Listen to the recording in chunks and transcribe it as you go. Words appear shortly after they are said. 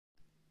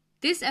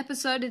This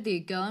episode of the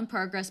Girl in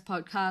Progress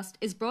podcast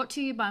is brought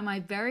to you by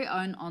my very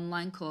own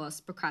online course,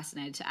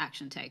 Procrastinator to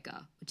Action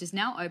Taker, which is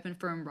now open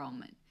for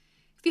enrollment.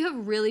 If you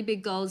have really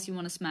big goals you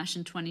want to smash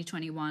in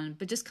 2021,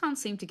 but just can't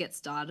seem to get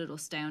started or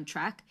stay on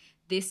track,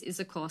 this is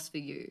a course for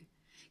you.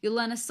 You'll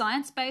learn a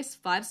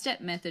science-based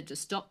 5-step method to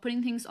stop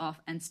putting things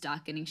off and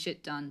start getting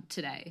shit done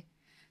today.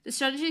 The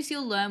strategies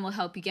you'll learn will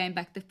help you gain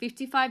back the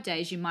 55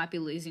 days you might be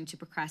losing to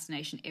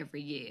procrastination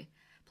every year.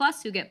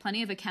 Plus, you'll get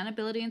plenty of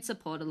accountability and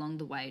support along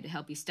the way to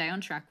help you stay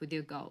on track with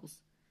your goals.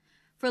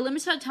 For a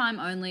limited time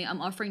only, I'm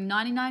offering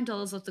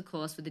 $99 off the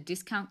course with the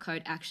discount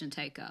code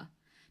ActionTaker.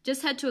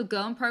 Just head to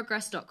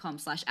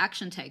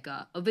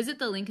agirlinprogress.com/actiontaker or visit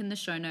the link in the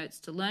show notes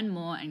to learn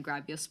more and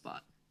grab your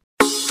spot.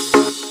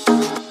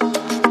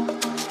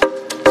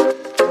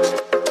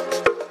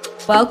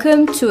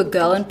 Welcome to A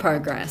Girl in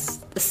Progress,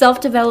 the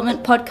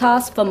self-development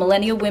podcast for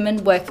millennial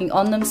women working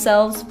on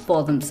themselves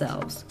for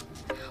themselves.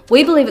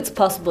 We believe it's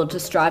possible to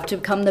strive to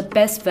become the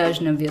best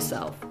version of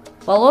yourself,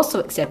 while also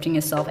accepting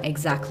yourself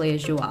exactly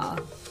as you are.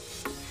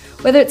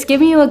 Whether it's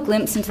giving you a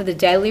glimpse into the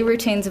daily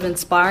routines of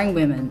inspiring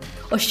women,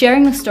 or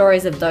sharing the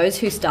stories of those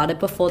who started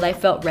before they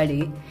felt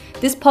ready,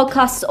 this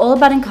podcast is all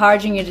about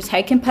encouraging you to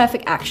take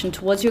imperfect action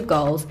towards your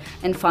goals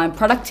and find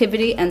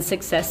productivity and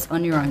success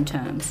on your own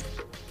terms.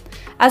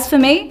 As for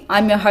me,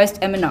 I'm your host,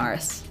 Emma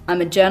Norris. I'm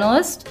a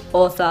journalist,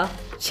 author,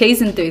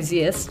 cheese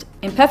enthusiast,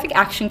 imperfect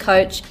action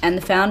coach, and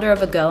the founder of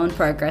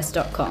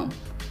agirlinprogress.com.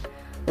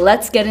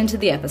 Let's get into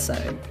the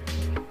episode.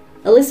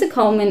 Alyssa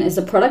Coleman is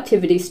a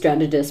productivity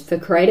strategist for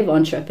creative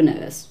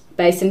entrepreneurs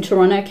based in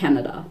Toronto,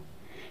 Canada.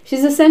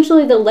 She's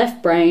essentially the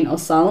left brain or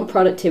silent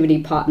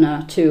productivity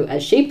partner to,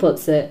 as she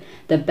puts it,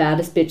 the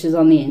baddest bitches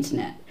on the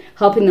internet,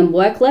 helping them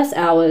work less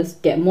hours,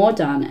 get more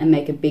done, and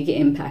make a bigger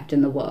impact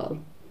in the world.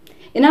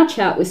 In our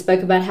chat, we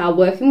spoke about how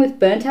working with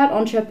burnt-out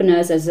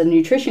entrepreneurs as a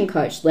nutrition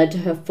coach led to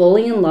her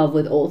falling in love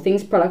with all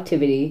things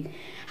productivity,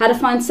 how to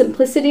find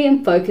simplicity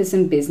and focus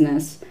in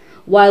business,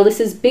 why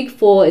Alyssa's Big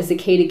Four is the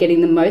key to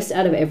getting the most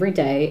out of every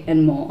day,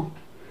 and more.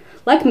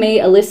 Like me,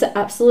 Alyssa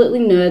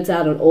absolutely nerds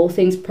out on all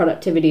things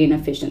productivity and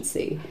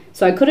efficiency,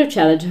 so I could have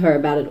chatted to her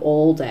about it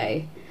all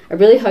day. I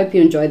really hope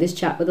you enjoy this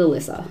chat with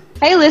Alyssa.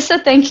 Hey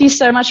Alyssa, thank you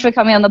so much for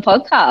coming on the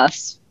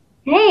podcast.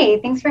 Hey,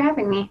 thanks for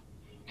having me.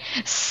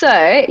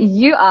 So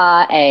you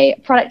are a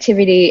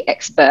productivity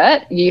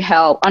expert. You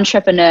help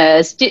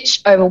entrepreneurs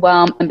ditch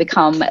overwhelm and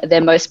become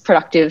their most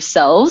productive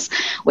selves,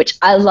 which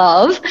I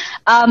love.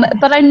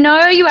 But I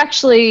know you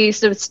actually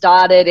sort of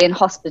started in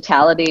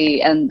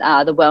hospitality and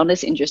the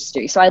wellness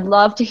industry. So I'd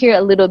love to hear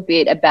a little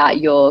bit about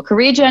your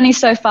career journey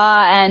so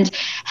far and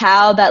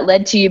how that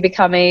led to you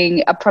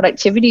becoming a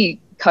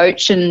productivity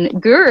coach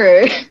and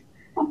guru.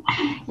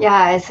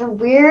 Yeah, it's a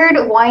weird,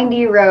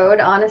 windy road.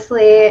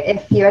 Honestly,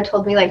 if you had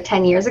told me like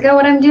 10 years ago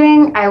what I'm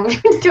doing, I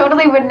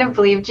totally wouldn't have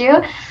believed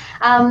you.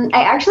 I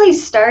actually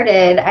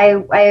started,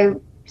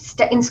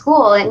 in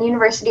school, in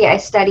university, I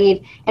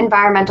studied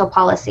environmental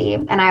policy,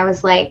 and I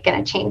was like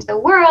going to change the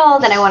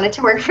world, and I wanted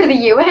to work for the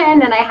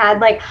UN, and I had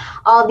like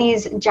all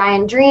these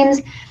giant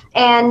dreams.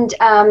 And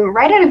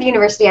right out of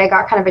university, I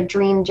got kind of a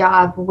dream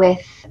job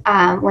with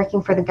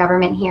working for the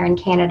government here in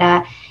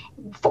Canada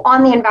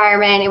on the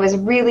environment. It was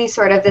really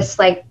sort of this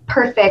like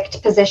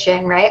perfect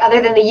position, right?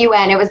 Other than the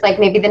UN, it was like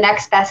maybe the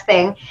next best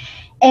thing.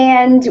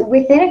 And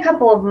within a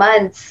couple of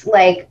months,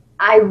 like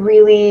I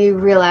really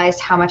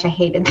realized how much I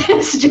hated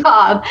this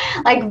job.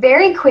 Like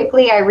very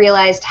quickly, I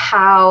realized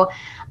how,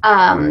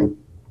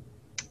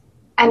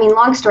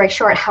 long story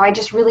short, how I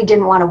just really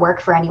didn't want to work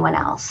for anyone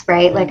else,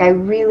 right? Like I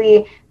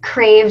really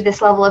craved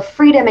this level of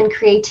freedom and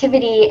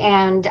creativity.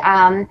 And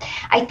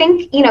I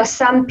think,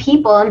 some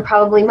people, and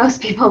probably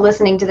most people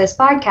listening to this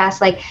podcast,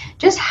 like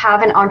just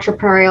have an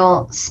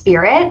entrepreneurial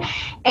spirit.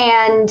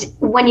 And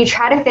when you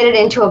try to fit it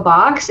into a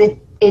box, it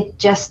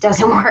just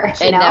doesn't work.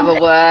 It never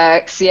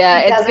works. Yeah.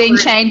 It's being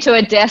chained to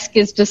a desk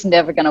is just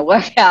never going to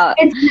work out.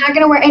 It's not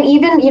going to work. And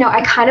even,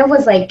 I kind of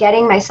was like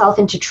getting myself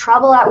into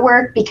trouble at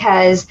work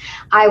because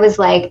I was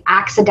like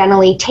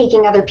accidentally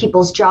taking other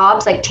people's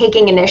jobs, like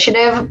taking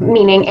initiative,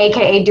 meaning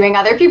AKA doing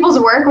other people's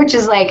work, which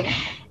is like,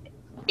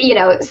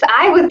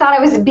 I thought I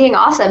was being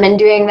awesome and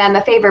doing them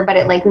a favor, but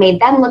it like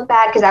made them look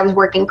bad because I was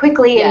working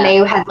quickly and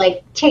they had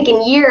like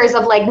taken years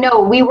of like,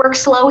 no, we work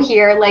slow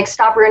here. Like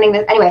stop ruining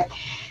this. Anyway.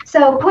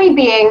 So point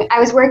being, I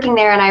was working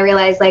there and I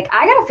realized like,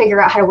 I got to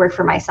figure out how to work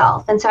for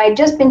myself. And so I'd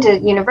just been to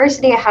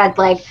university. I had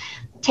like,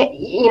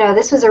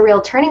 this was a real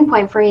turning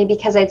point for me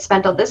because I'd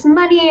spent all this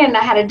money and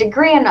I had a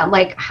degree and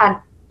like had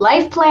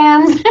life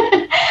plans.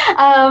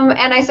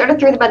 And I sort of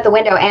threw them out the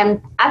window.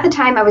 And at the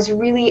time I was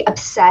really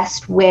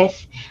obsessed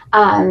with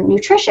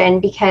nutrition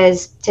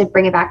because, to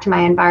bring it back to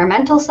my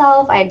environmental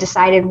self, I had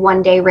decided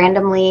one day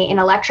randomly in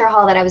a lecture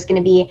hall that I was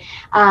going to be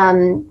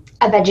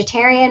a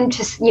vegetarian,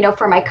 just,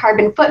 for my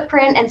carbon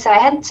footprint. And so I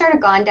had sort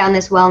of gone down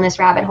this wellness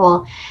rabbit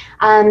hole.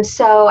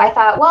 So I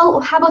thought, well,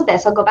 how about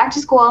this? I'll go back to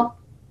school.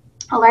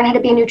 I'll learn how to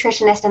be a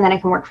nutritionist, and then I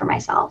can work for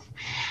myself.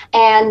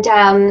 And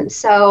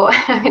so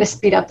I'm going to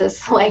speed up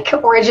this like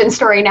origin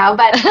story now,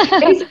 but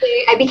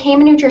basically I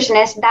became a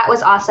nutritionist. That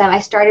was awesome. I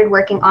started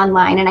working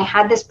online, and I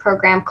had this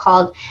program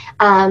called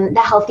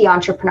the Healthy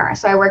Entrepreneur.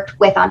 So I worked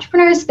with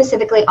entrepreneurs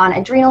specifically on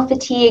adrenal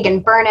fatigue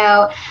and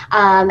burnout,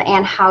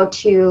 and how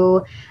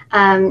to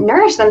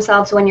nourish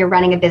themselves when you're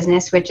running a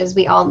business, which, as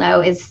we all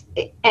know, is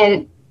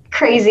a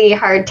crazy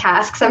hard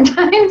task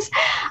sometimes.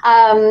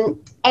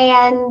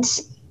 And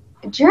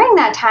during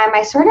that time,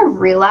 I sort of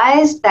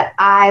realized that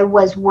I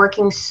was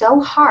working so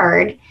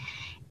hard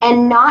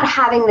and not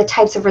having the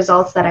types of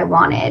results that I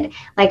wanted.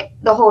 Like,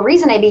 the whole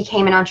reason I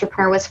became an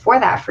entrepreneur was for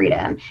that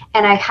freedom.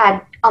 And I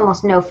had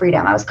almost no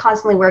freedom. I was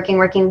constantly working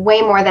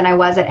way more than I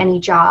was at any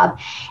job.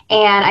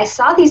 And I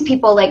saw these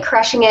people like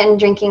crushing it and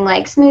drinking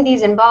like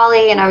smoothies in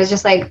Bali. And I was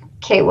just like,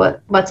 okay,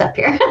 what's up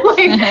here?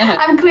 Like,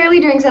 I'm clearly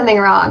doing something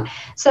wrong.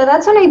 So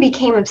that's when I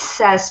became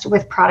obsessed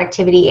with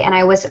productivity. And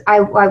I was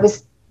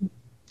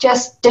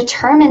just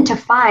determined to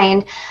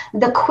find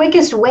the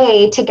quickest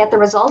way to get the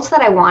results that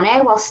I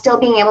wanted while still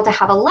being able to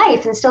have a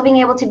life and still being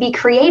able to be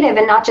creative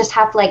and not just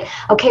have like,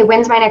 okay,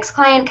 when's my next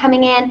client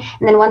coming in?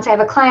 And then once I have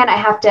a client, I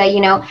have to,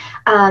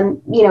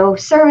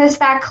 service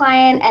that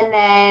client. And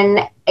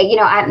then,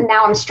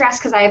 now I'm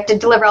stressed because I have to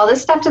deliver all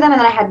this stuff to them.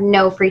 And then I had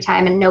no free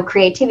time and no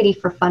creativity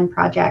for fun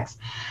projects.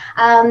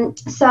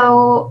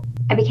 So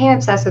I became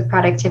obsessed with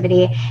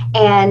productivity.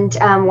 And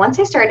once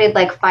I started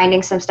like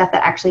finding some stuff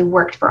that actually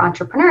worked for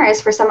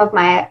entrepreneurs, for some of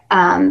my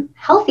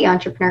healthy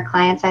entrepreneur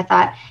clients, I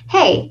thought,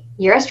 hey,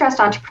 you're a stressed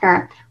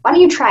entrepreneur. Why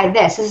don't you try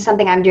this? This is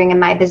something I'm doing in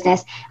my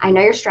business. I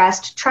know you're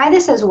stressed. Try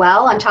this as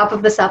well on top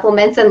of the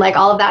supplements and like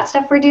all of that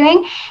stuff we're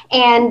doing.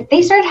 And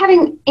they started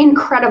having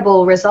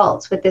incredible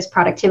results with this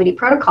productivity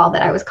protocol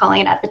that I was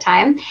calling it at the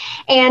time.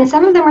 And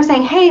some of them were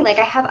saying, hey, like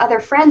I have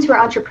other friends who are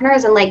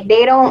entrepreneurs and like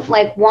they don't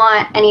like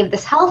want any of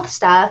this health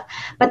stuff,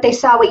 but they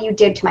saw what you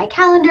did to my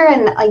calendar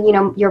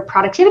and your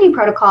productivity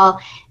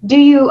protocol. Do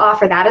you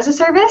offer that as a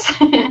service?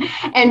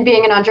 And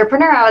being an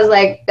entrepreneur, I was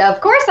like,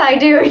 of course I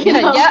do.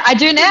 Yeah, I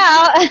do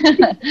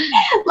now.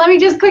 Let me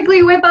just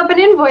quickly whip up an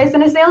invoice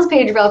and a sales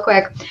page real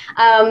quick.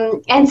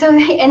 And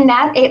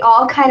that it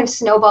all kind of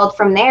snowballed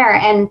from there.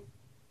 And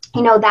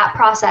that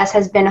process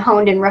has been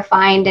honed and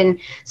refined and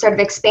sort of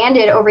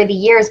expanded over the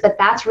years, but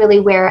that's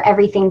really where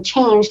everything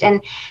changed.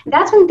 And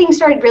that's when things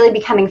started really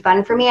becoming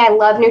fun for me. I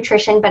love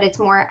nutrition, but it's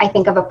more, I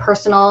think, of a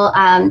personal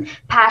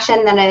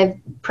passion than a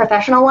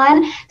professional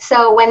one.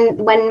 So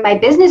when my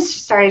business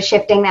started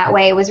shifting that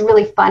way, it was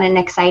really fun and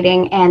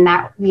exciting. And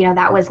that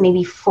was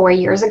maybe 4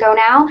 years ago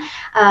now.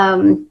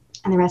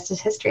 And the rest is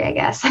history, I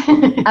guess.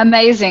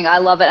 Amazing. I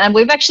love it. And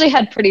we've actually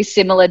had pretty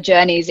similar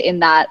journeys in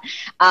that,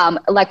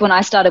 like when I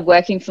started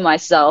working for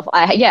myself,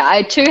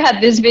 I too had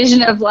this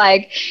vision of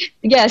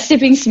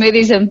sipping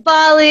smoothies in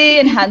Bali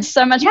and had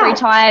so much free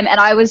time, and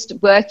I was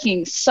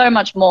working so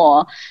much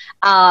more.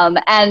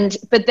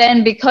 But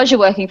then because you're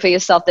working for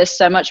yourself, there's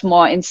so much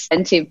more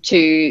incentive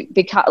to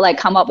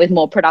come up with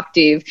more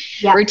productive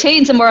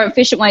routines and more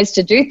efficient ways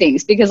to do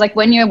things. Because like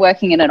when you're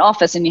working in an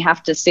office and you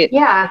have to sit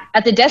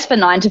at the desk for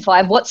 9 to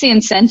 5, what's the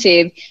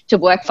incentive to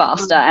work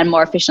faster and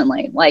more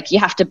efficiently? Like you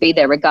have to be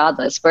there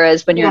regardless.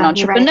 Whereas when you're an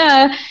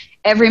entrepreneur,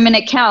 every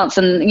minute counts.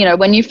 And,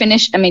 when you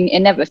finish,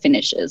 it never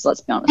finishes,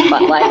 let's be honest.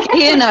 But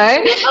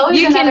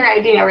always another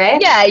idea, right?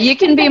 Yeah, you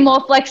can be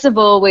more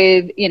flexible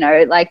with, be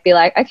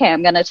like, okay,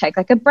 I'm going to take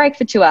like a break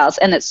for 2 hours.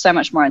 And it's so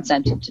much more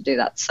incentive to do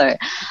that. So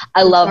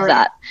I love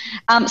that.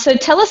 So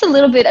tell us a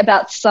little bit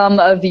about some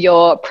of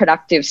your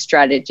productive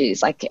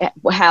strategies, like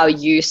how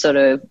you sort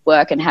of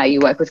work and how you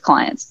work with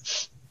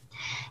clients.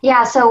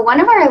 Yeah. So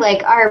one of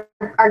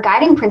our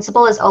guiding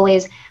principle is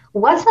always,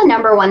 what's the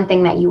number one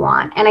thing that you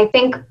want? And I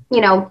think,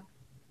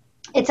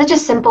 it's such a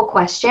simple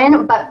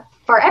question, but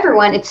for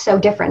everyone, it's so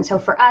different. So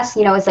for us,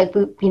 it's like,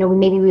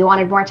 maybe we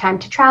wanted more time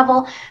to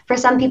travel. For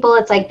some people,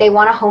 it's like they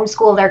want to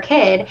homeschool their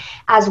kid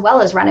as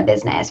well as run a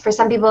business. For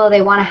some people,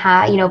 they want to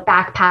have,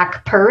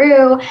 backpack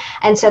Peru.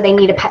 And so they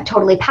need a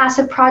totally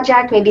passive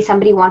project. Maybe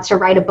somebody wants to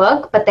write a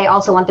book, but they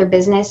also want their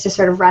business to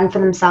sort of run for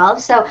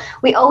themselves. So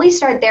we always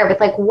start there with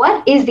like,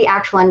 what is the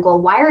actual end goal?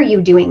 Why are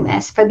you doing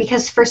this?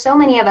 Because for so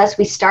many of us,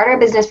 we start our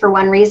business for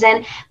one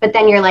reason, but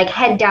then you're like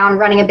head down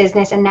running a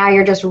business. And now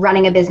you're just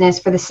running a business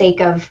for the sake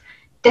of,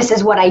 this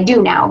is what I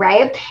do now,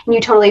 right? And you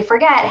totally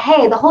forget,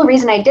 hey, the whole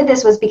reason I did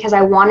this was because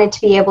I wanted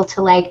to be able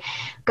to like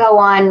go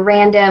on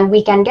random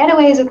weekend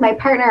getaways with my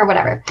partner or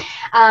whatever.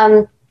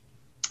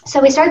 So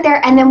we start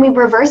there and then we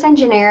reverse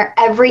engineer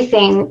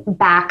everything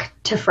back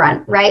to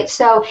front, right?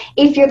 So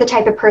if you're the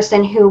type of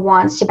person who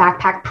wants to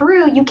backpack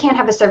Peru, you can't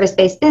have a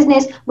service-based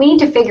business. We need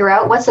to figure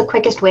out what's the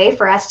quickest way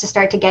for us to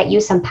start to get you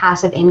some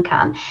passive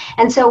income.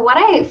 And so what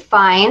I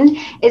find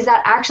is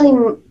that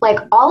actually like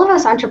all of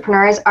us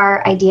entrepreneurs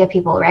are idea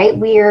people, right?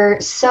 We're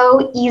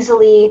so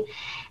easily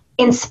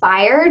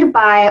inspired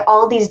by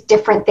all these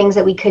different things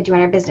that we could do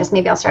in our business.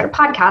 Maybe I'll start a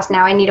podcast.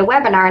 Now I need a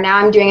webinar. Now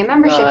I'm doing a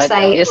membership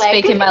site. You're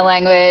speaking my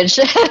language.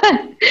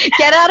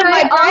 Get out of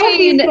my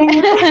brain.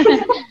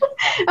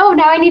 Oh,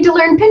 now I need to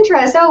learn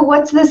Pinterest. Oh,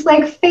 what's this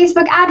like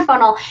Facebook ad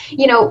funnel?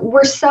 You know,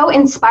 we're so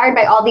inspired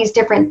by all these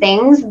different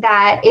things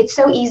that it's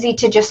so easy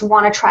to just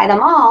want to try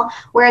them all.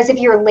 Whereas if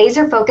you're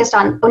laser focused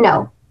on, oh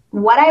no,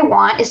 what I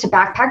want is to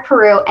backpack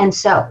Peru. And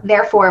so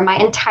therefore my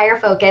entire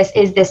focus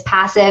is this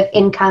passive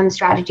income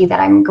strategy that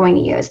I'm going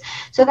to use.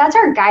 So that's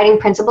our guiding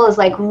principle, is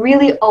like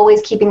really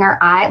always keeping our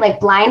eye, like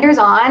blinders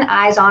on,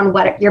 eyes on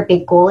what your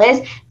big goal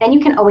is. Then you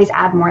can always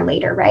add more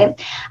later, right?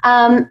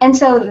 And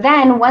so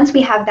then once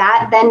we have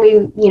that, then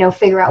we,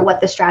 figure out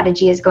what the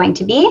strategy is going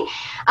to be.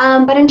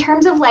 But in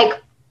terms of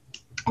like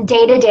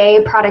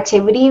day-to-day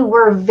productivity,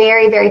 we're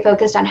very, very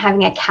focused on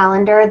having a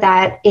calendar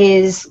that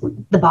is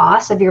the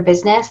boss of your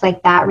business.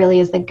 Like that really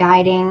is the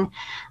guiding,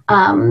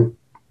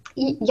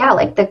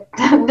 like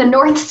the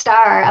North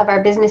Star of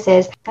our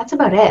businesses. That's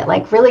about it.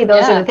 Like really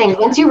those are the things.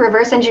 Once you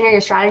reverse engineer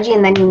your strategy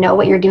and then you know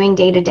what you're doing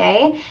day to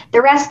day,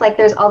 the rest, like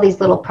there's all these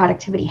little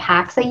productivity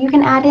hacks that you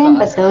can add in,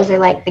 but those are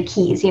like the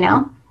keys,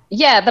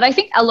 Yeah, but I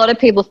think a lot of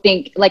people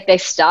think like they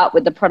start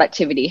with the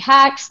productivity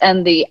hacks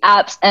and the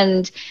apps,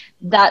 and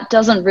that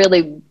doesn't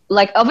really,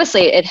 like,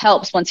 obviously it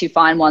helps once you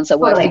find ones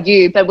that work for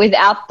you, but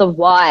without the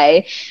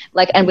why,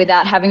 like, and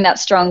without having that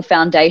strong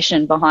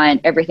foundation behind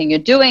everything you're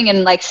doing,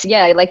 and like,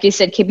 like you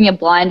said, keeping your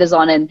blinders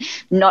on and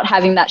not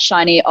having that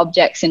shiny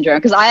object syndrome,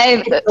 because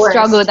I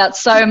struggle with that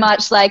so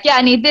much. Like,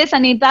 I need this, I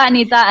need that, I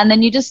need that, and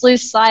then you just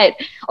lose sight,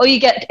 or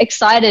you get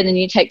excited and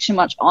you take too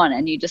much on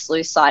and you just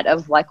lose sight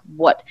of like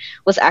what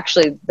was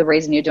actually the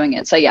reason you're doing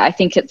it. So I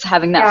think it's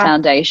having that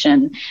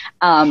foundation.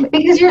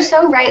 Because you're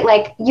so right.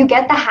 Like you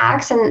get the hacks,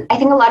 and I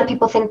think a lot of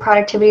people think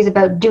productivity is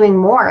about doing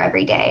more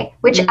every day,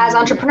 which as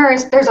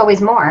entrepreneurs, there's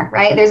always more,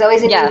 right? There's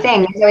always a new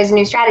thing. There's always a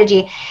new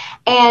strategy.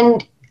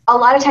 And a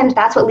lot of times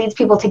that's what leads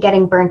people to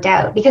getting burnt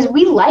out, because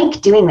we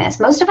like doing this.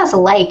 Most of us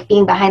like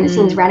being behind the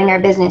scenes, running our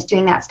business,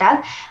 doing that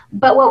stuff.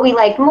 But what we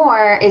like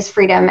more is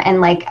freedom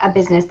and like a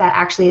business that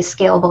actually is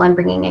scalable and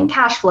bringing in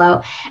cash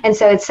flow. And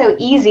so it's so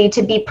easy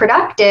to be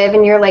productive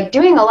and you're like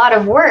doing a lot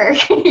of work.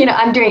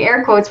 I'm doing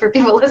air quotes for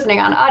people listening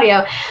on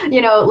audio,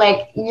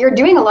 like you're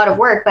doing a lot of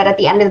work, but at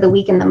the end of the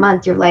week and the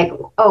month, you're like,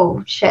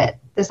 oh shit,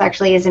 this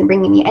actually isn't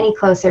bringing me any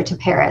closer to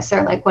Paris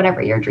or like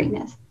whatever your dream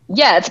is.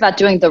 Yeah, it's about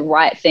doing the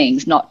right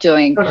things, not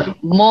doing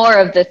more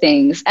of the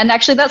things. And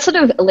actually that sort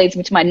of leads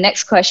me to my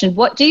next question.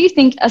 What do you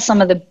think are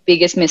some of the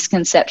biggest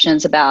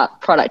misconceptions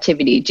about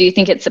productivity? Do you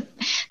think it's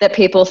that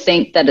people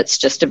think that it's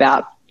just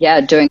about,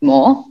 doing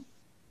more?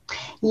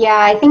 Yeah,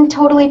 I think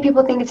totally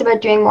people think it's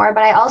about doing more,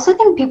 but I also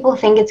think people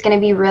think it's going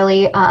to be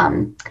really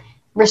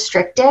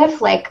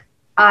restrictive. Like,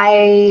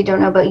 I don't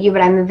know about you,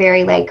 but I'm a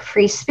very like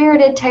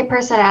free-spirited type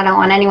person. I don't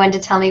want anyone to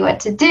tell me what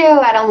to do.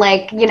 I don't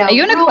like, Are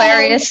you an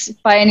Aquarius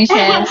by any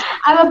chance?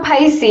 I'm a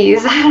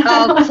Pisces.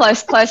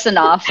 Close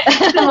enough.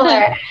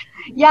 Similar.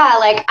 Yeah,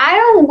 like I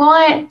don't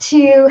want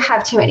to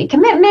have too many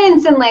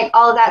commitments and like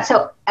all of that.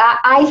 So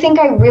I think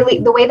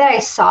the way that I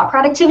saw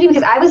productivity,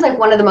 because I was like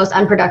one of the most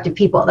unproductive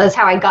people. That's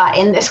how I got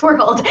in this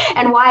world,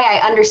 and why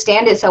I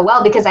understand it so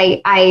well, because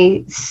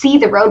I see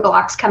the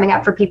roadblocks coming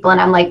up for people, and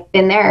I'm like,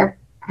 been there.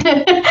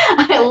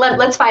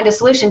 Let's find a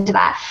solution to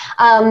that.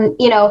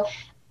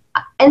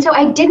 And so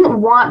I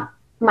didn't want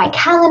my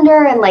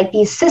calendar and like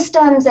these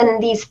systems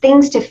and these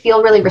things to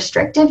feel really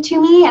restrictive to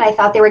me. And I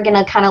thought they were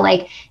going to kind of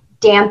like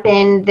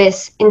dampen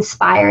this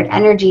inspired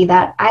energy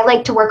that I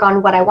like to work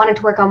on what I wanted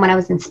to work on when I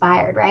was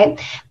inspired, right?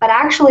 But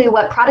actually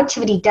what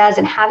productivity does,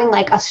 and having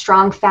like a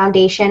strong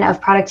foundation of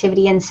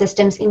productivity and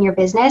systems in your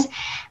business,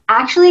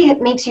 actually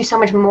it makes you so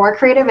much more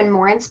creative and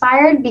more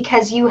inspired,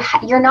 because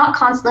you're not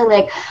constantly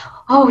like,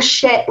 oh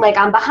shit, like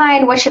I'm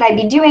behind, what should I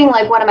be doing?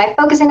 Like, what am I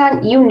focusing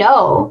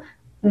on?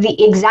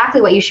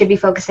 Exactly what you should be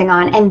focusing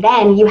on. And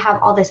then you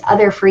have all this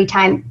other free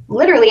time.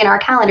 Literally in our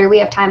calendar, we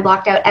have time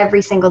blocked out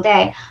every single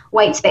day.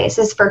 White space.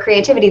 This is for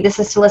creativity. This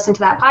is to listen to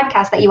that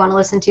podcast that you want to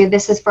listen to.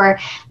 This is for,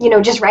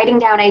 just writing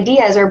down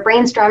ideas or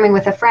brainstorming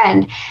with a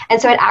friend.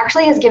 And so it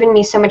actually has given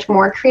me so much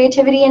more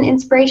creativity and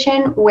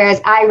inspiration,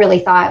 whereas I really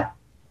thought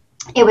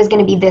it was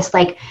going to be this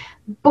like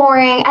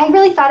boring. I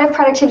really thought of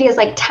productivity as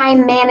like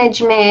time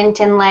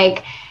management and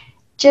like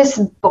just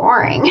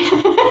boring,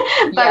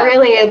 but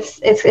really it's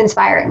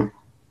inspiring.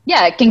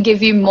 Yeah, it can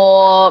give you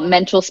more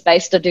mental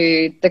space to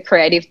do the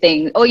creative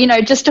thing, or,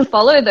 just to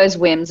follow those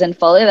whims and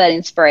follow that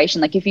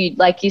inspiration. Like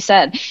like you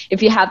said,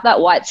 if you have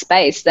that white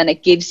space, then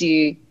it gives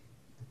you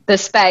the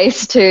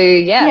space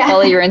to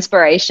follow your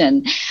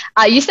inspiration.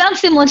 You sound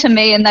similar to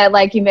me in that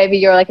like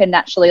you're like a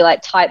naturally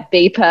like type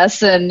B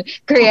person,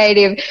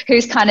 creative,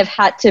 who's kind of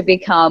had to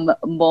become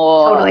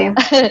more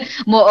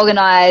more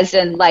organized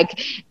and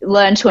like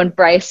learn to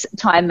embrace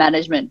time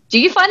management. Do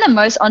you find that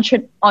most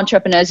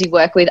entrepreneurs you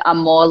work with are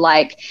more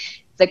like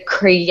the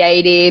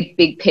creative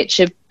big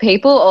picture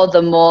people, or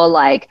the more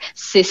like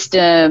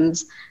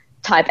systems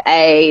type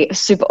A,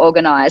 super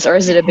organized, or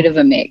is it a bit of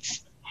a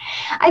mix?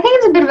 I think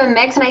it's a bit of a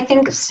mix, and I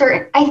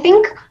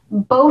think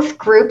both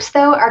groups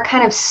though are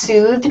kind of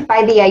soothed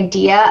by the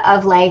idea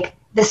of like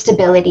the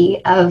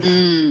stability of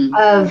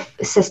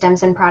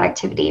systems and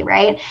productivity,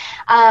 right?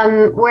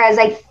 Whereas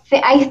I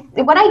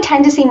what I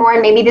tend to see more,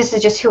 and maybe this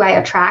is just who I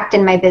attract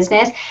in my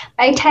business,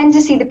 I tend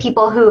to see the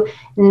people who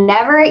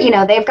never,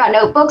 they've got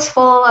notebooks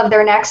full of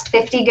their next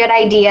 50 good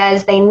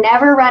ideas. They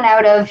never run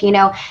out of,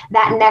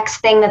 that next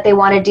thing that they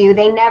want to do.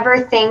 They never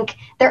think,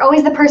 they're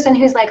always the person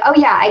who's like, oh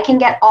yeah, I can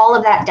get all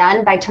of that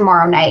done by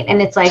tomorrow night.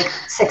 And it's like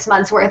 6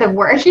 months worth of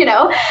work,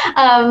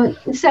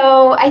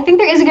 So I think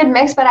there is a good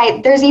mix,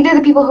 but there's either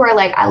the people who are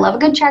like, I love a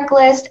good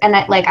checklist and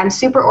I'm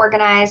super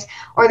organized,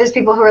 or there's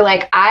people who are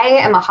like, I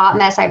am a hot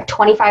mess. I have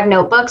 25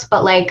 notebooks,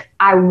 but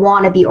I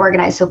want to be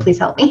organized. So please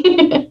help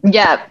me.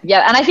 Yeah.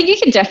 And I think you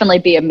can definitely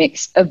be a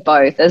mix of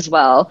both as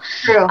well.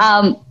 True.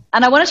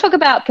 And I want to talk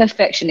about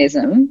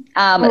perfectionism.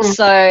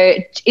 So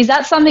is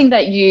that something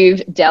that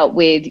you've dealt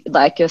with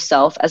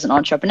yourself as an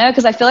entrepreneur?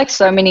 Because I feel like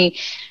so many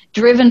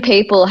driven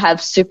people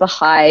have super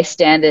high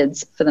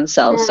standards for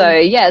themselves. So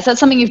is that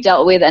something you've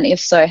dealt with? And if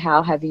so,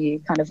 how have you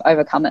kind of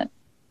overcome it?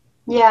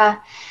 Yeah.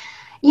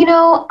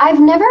 I've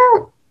never,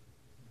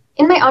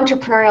 in my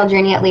entrepreneurial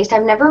journey at least,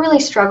 I've never really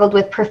struggled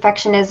with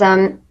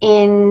perfectionism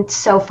in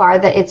so far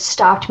that it's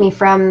stopped me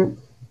from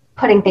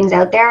putting things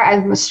out there.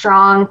 I'm a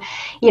strong,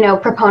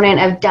 proponent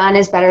of done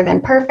is better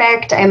than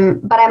perfect.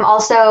 But I'm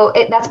also,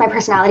 that's my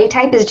personality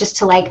type, is just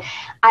to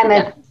I'm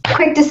a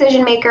quick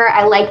decision maker.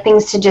 I like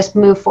things to just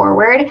move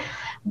forward.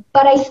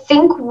 But I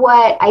think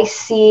what I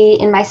see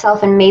in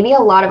myself, and maybe a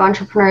lot of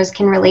entrepreneurs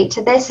can relate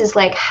to this, is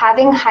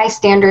having high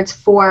standards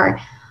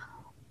for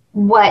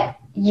what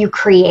you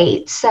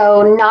create.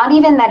 So not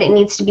even that it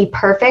needs to be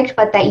perfect,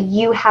 but that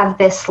you have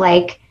this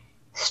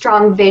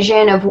strong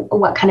vision of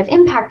what kind of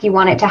impact you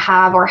want it to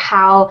have, or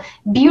how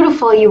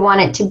beautiful you want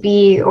it to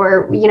be,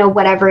 or,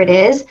 whatever it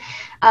is.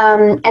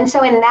 And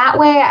so in that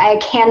way, I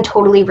can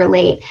totally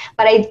relate.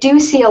 But I do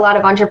see a lot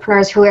of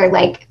entrepreneurs who are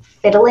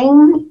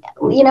fiddling,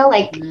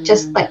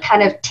 just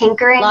kind of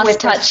tinkering Last with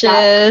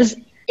touches.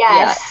 Yes.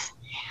 Yeah.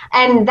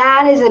 And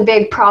that is a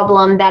big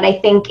problem that I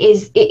think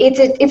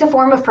it's a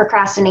form of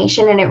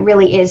procrastination, and it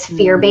really is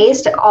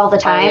fear-based all the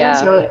time. Oh, yeah.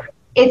 So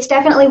it's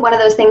definitely one of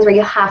those things where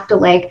you have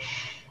to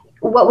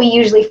what we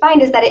usually find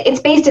is that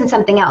it's based in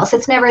something else.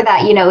 It's never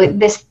that,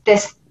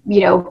 this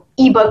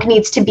ebook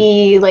needs to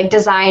be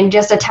designed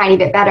just a tiny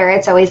bit better.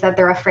 It's always that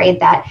they're afraid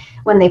that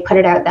when they put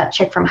it out, that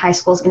chick from high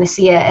school is going to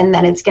see it, and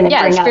then it's going to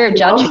bring up fear of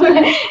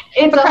judgment.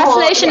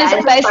 Procrastination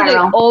is basically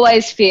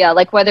always fear,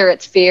 whether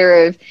it's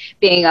fear of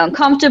being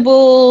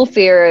uncomfortable,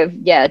 fear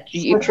of the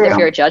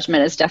fear of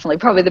judgment is definitely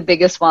probably the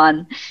biggest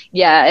one.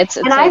 Yeah, it's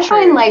and I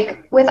find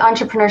with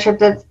entrepreneurship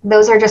that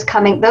those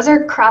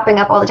are cropping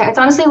up all the time. It's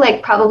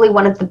honestly probably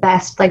one of the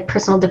best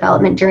personal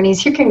development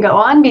journeys you can go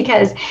on,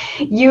 because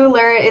you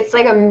learn, it's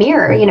like a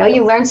mirror.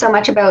 You learn so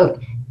much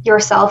about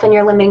yourself and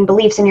your limiting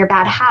beliefs and your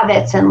bad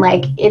habits, and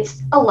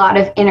it's a lot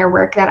of inner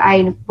work that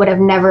I would have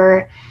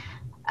never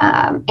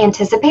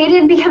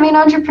anticipated becoming an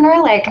entrepreneur.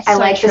 I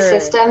like the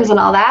systems and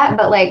all that,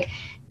 but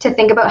to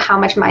think about how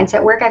much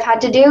mindset work I've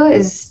had to do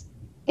is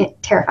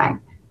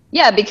terrifying.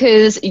 Yeah,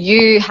 because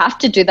you have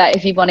to do that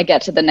if you want to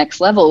get to the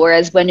next level.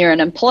 Whereas when you're an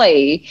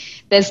employee,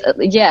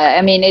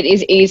 it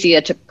is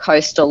easier to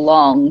coast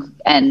along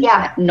and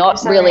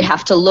not really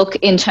have to look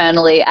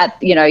internally at,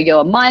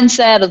 your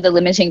mindset or the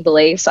limiting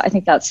beliefs. So I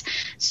think that's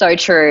so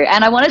true.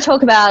 And I want to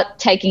talk about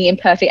taking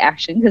imperfect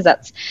action, because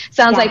that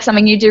sounds like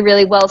something you do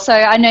really well. So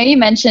I know you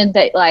mentioned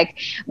that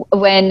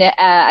when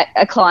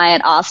a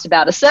client asked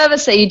about a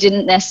service that you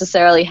didn't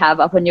necessarily have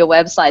up on your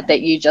website,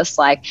 that you just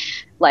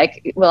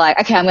we're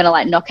okay, I'm going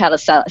to knock out a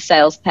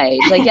sales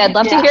page. I'd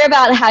love to hear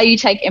about how you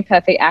take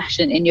imperfect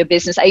action in your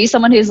business. Are you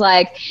someone who's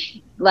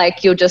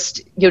you'll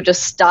just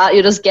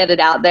get it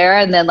out there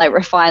and then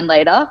refine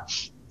later?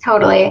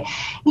 Totally.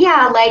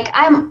 Yeah.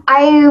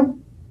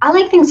 I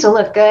like things to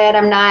look good.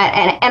 I'm not,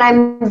 and I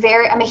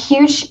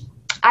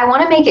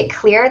want to make it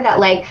clear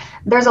that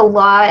there's a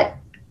lot,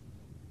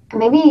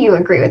 maybe you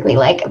agree with me,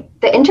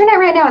 the internet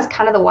right now is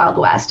kind of the Wild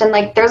West, and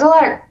there's a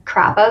lot of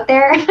crap out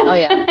there. Oh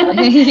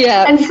yeah.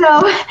 Yeah. And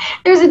so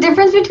there's a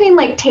difference between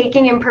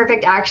taking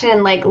imperfect action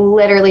and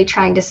literally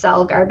trying to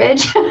sell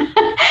garbage.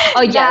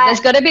 Oh yeah, there's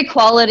got to be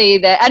quality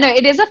there. I know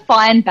it is a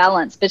fine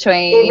balance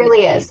between, it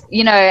really is,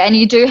 and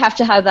you do have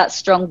to have that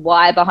strong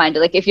why behind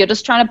it. If you're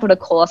just trying to put a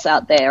course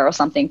out there or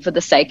something for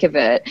the sake of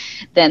it,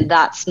 then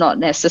that's not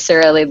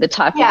necessarily the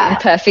type of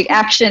imperfect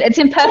action. It's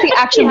imperfect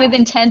action with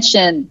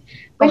intention.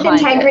 With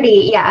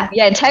integrity, Yeah,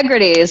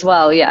 integrity as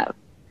well, yeah.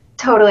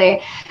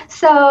 Totally.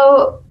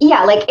 So,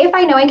 if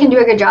I know I can do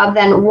a good job,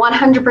 then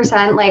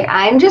 100%,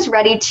 I'm just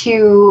ready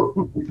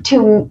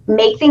to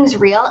make things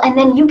real, and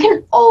then you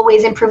can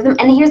always improve them.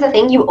 And here's the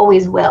thing, you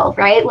always will,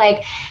 right?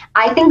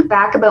 I think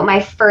back about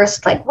my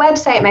first,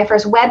 website, my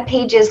first web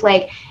pages,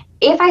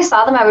 if I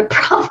saw them, I would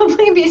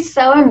probably be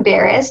so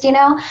embarrassed,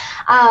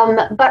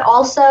 but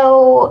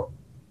also,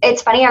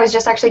 it's funny, I was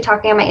just actually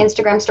talking on my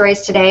Instagram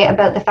stories today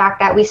about the fact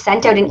that we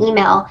sent out an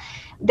email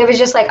that was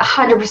just like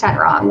 100%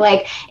 wrong.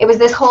 Like it was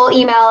this whole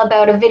email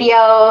about a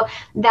video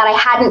that I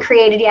hadn't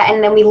created yet,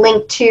 and then we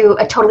linked to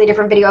a totally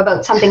different video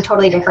about something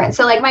totally different.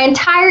 So like my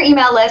entire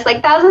email list,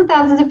 like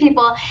thousands of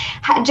people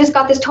had just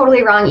got this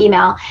totally wrong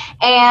email.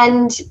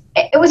 And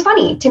it was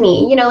funny to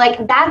me, you know,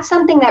 like that's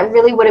something that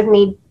really would have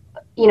made,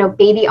 you know,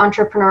 baby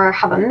entrepreneur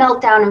have a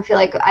meltdown and feel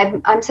like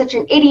I'm such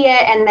an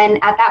idiot. And then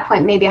at that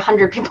point, maybe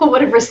 100 people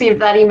would have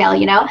received that email,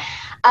 you know,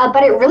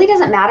 but it really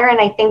doesn't matter. And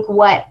I think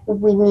what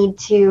we need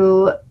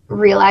to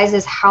realize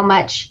is how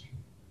much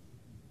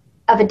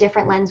of a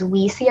different lens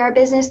we see our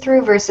business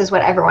through versus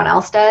what everyone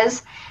else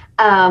does.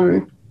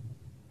 And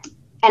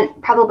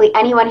probably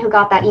anyone who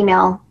got that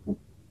email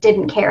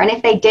didn't care. And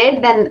if they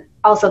did, then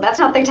also that's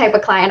not the type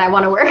of client I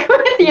want to work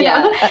with, you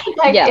know,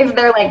 like if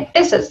they're like,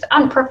 this is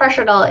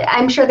unprofessional.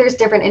 I'm sure there's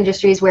different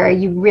industries where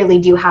you really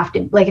do have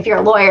to, like if you're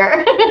a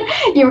lawyer,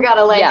 you've got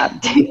to like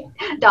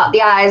dot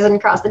the I's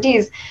and cross the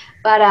T's.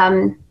 But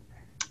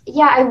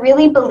I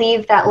really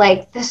believe that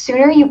like the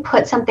sooner you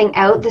put something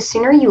out, the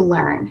sooner you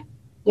learn,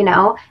 you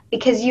know,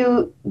 because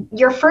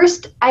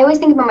I always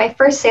think about my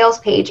first sales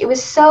page. It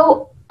was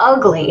so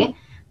ugly.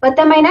 But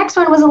then my next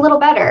one was a little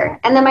better.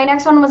 And then my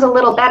next one was a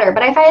little better.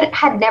 But if I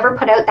had never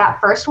put out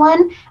that first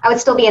one, I would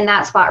still be in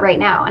that spot right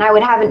now. And I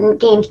would have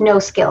gained no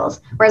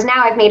skills. Whereas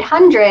now I've made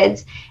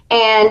hundreds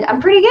and I'm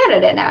pretty good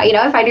at it now. You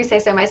know, if I do say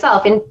so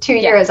myself, in 2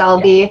 years, I'll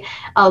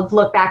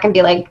look back and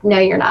be like, no,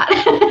 you're not.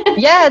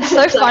 Yeah, it's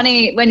so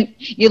funny when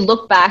you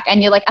look back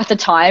and you're like, at the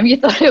time, you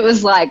thought it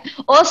was like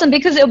awesome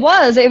because it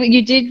was.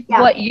 You did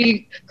what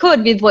you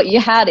could with what you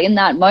had in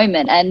that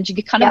moment. And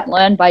you kind of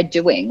learn by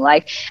doing,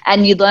 like,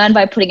 and you learn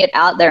by putting it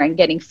out there and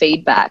getting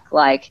feedback.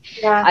 Like,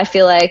 I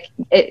feel like,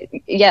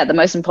 the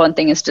most important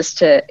thing is just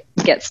to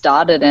get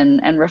started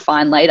and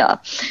refine later.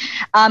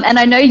 And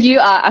I know you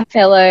are a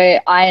fellow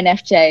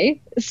INFJ,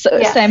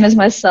 same as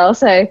myself.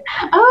 So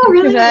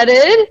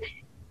introverted,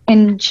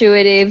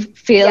 intuitive,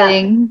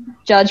 feeling,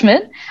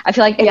 judgment. I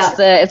feel like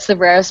it's the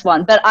rarest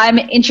one. But I'm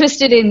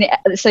interested in,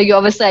 so you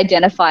obviously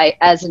identify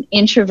as an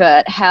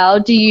introvert.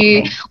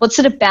 What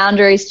sort of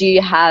boundaries do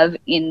you have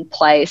in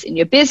place in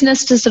your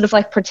business to sort of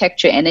like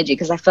protect your energy?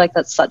 Because I feel like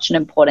that's such an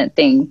important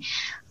thing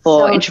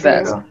for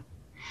introverts. True.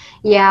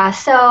 Yeah,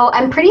 so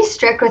I'm pretty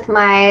strict with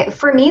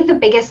for me, the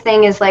biggest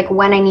thing is like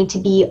when I need to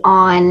be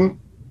on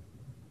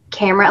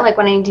camera, like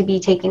when I need to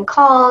be taking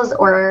calls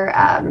or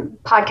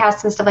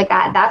podcasts and stuff like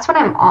that. That's when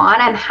I'm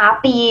on. I'm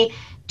happy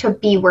to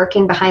be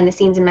working behind the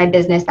scenes in my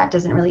business. That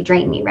doesn't really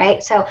drain me,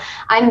 right? So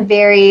I'm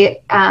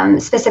very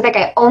specific.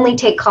 I only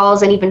take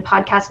calls and even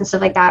podcasts and stuff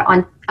like that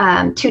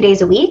on 2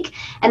 days a week.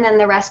 And then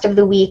the rest of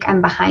the week,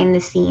 I'm behind the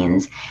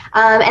scenes.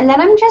 And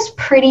then I'm just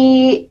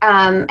pretty,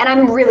 and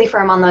I'm really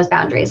firm on those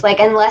boundaries.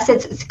 Like unless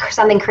it's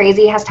something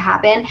crazy has to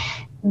happen,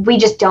 we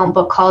just don't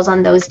book calls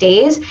on those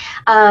days.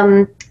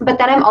 But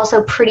then I'm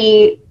also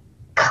pretty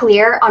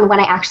clear on when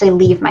I actually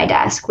leave my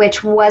desk,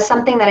 which was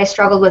something that I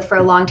struggled with for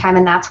a long time.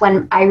 And that's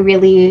when I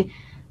really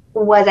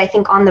was, I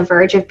think, on the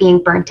verge of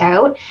being burnt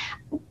out,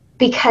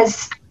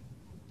 because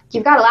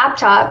you've got a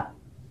laptop.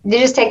 You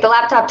just take the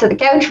laptop to the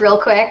couch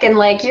real quick and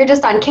like you're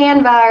just on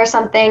Canva or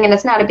something and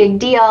it's not a big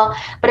deal,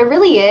 but it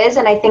really is.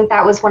 And I think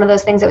that was one of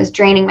those things that was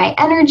draining my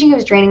energy, it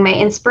was draining my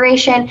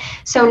inspiration.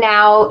 So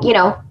now,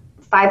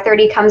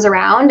 5:30 comes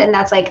around and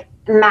that's like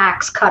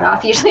max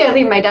cutoff. Usually I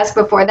leave my desk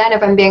before then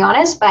if I'm being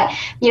honest, but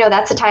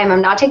that's the time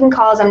I'm not taking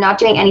calls, I'm not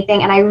doing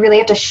anything, and I really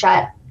have to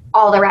shut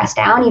all the rest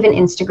down, even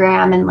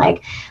Instagram and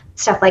like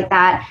stuff like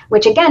that,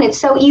 which again, it's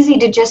so easy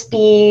to just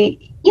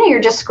be,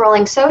 you're just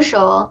scrolling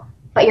social,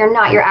 but you're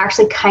not, you're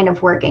actually kind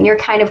of working, you're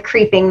kind of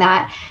creeping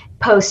that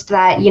post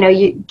that,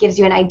 gives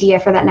you an idea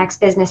for that next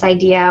business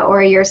idea,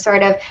 or you're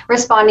sort of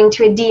responding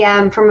to a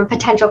DM from a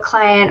potential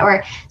client,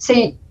 or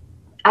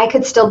I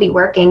could still be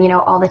working,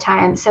 all the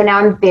time. So now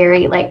I'm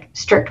very like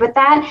strict with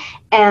that.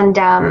 And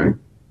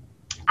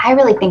I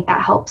really think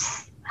that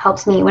helps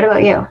me. What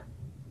about you?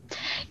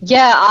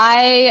 Yeah,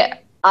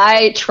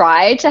 I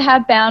try to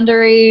have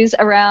boundaries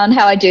around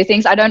how I do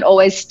things. I don't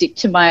always stick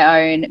to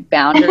my own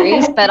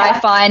boundaries, but I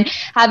find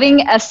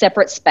having a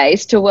separate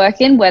space to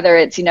work in, whether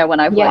it's, when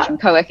I've worked in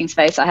co-working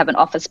space, I have an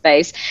office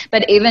space,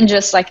 but even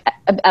just like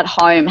at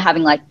home,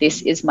 having like,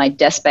 this is my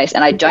desk space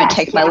and I don't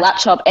take my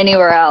laptop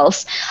anywhere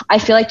else. I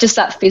feel like just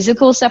that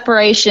physical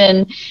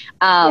separation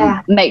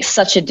makes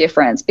such a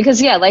difference,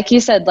 because like you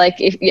said, like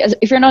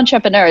if you're an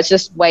entrepreneur, it's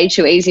just way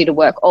too easy to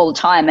work all the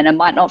time and it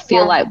might not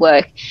feel like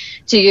work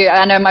to you.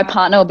 I know my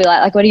partner will be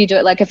like, what do you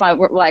do? Like if I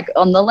were like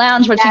on the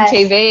lounge watching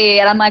TV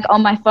and I'm like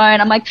on my phone,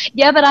 I'm like,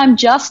 yeah, but I'm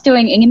just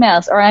doing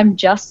emails or I'm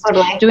just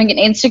doing an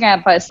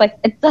Instagram post. Like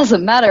it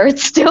doesn't matter.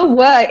 It's still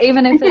work,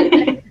 even if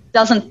it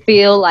doesn't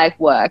feel like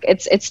work.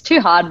 It's too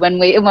hard when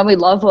we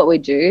love what we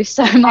do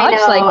so much,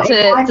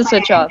 to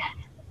switch off.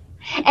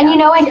 And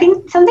I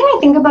think something I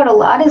think about a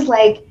lot is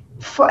like,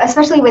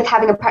 especially with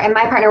having and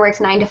my partner works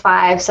 9 to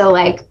 5. So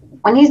like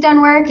when he's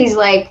done work, he's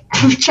like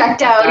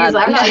checked out. He's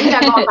like, he's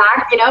not going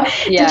back,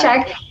 to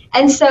check.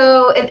 And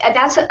so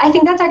I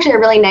think that's actually a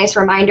really nice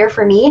reminder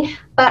for me.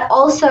 But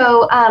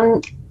also,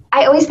 I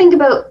always think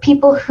about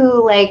people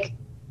who like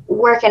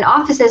work in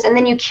offices and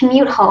then you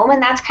commute home,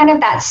 and that's kind of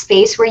that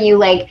space where you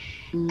like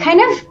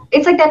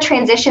it's like that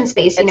transition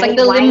space. It's like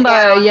the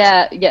limbo,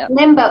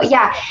 limbo,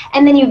 yeah.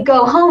 And then you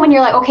go home and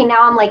you're like, okay,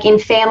 now I'm like in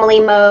family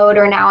mode,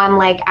 or now I'm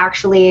like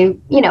actually,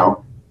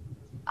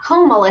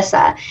 home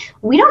Alyssa.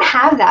 We don't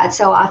have that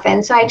so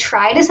often. So I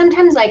try to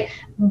sometimes like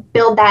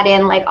build that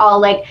in, like I'll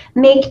like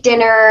make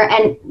dinner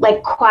and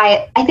like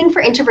quiet. I think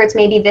for introverts,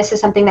 maybe this is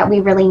something that we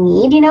really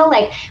need,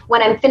 like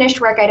when I'm finished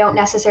work, I don't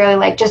necessarily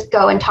like just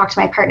go and talk to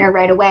my partner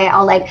right away.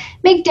 I'll like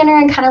make dinner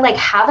and kind of like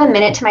have a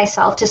minute to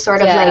myself to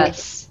sort of like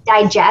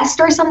digest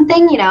or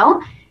something,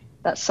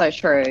 That's so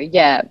true.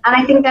 Yeah. And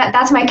I think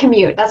that's my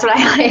commute. That's what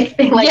I like.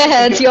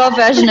 Yeah, it's your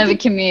version of a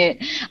commute.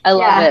 I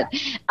love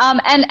it.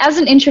 And as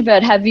an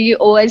introvert, have you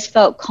always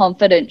felt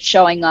confident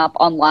showing up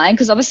online?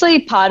 Because obviously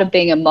part of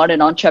being a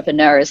modern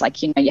entrepreneur is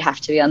like, you have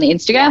to be on the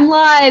Instagram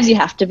lives, you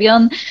have to be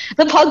on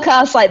the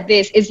podcast like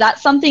this. Is that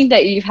something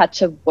that you've had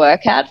to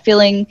work at,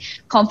 feeling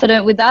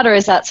confident with that? Or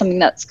is that something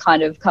that's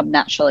kind of come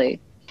naturally?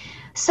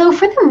 So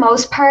for the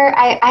most part,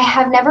 I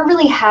have never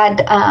really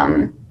had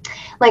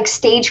like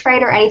stage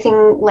fright or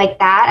anything like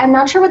that. I'm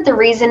not sure what the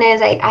reason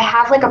is. I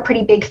have like a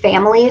pretty big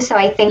family, so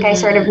I think I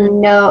sort of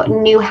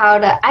knew how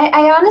to,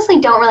 I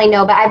honestly don't really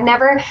know, but I've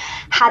never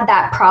had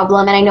that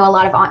problem, and I know a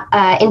lot of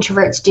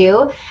introverts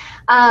do.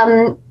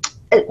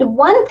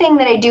 One thing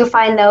that I do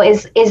find though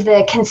is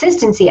the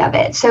consistency of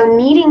it. So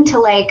needing to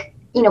like,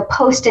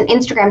 post an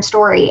Instagram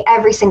story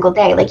every single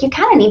day, like you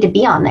kind of need to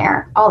be on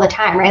there all the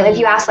time, right? Like if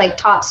you ask like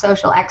top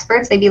social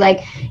experts, they'd be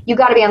like, you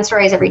got to be on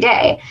stories every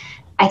day.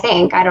 I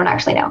think. I don't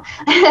actually know.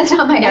 That's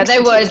not my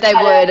expertise. They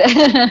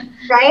would.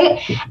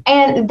 Right?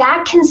 And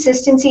that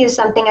consistency is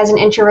something as an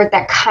introvert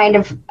that kind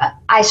of,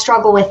 I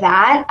struggle with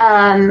that.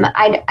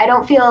 I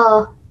don't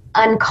feel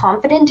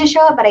unconfident to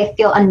show up, but I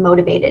feel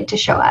unmotivated to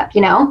show up,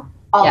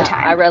 all the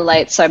time. I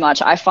relate so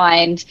much.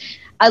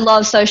 I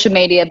love social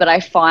media, but I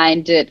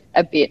find it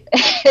a bit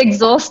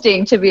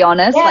exhausting, to be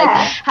honest, like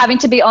having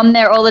to be on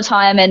there all the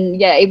time.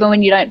 And even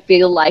when you don't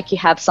feel like you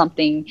have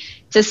something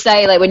to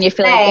say, like when you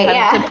feel like you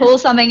have to pull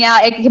something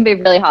out, it can be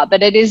really hard,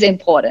 but it is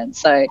important.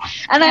 So,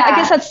 and I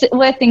guess that's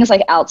where things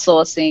like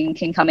outsourcing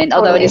can come in.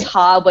 Although it is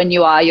hard when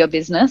you are your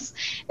business,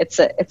 it's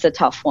a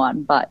tough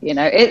one, but we do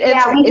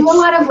a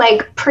lot of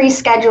like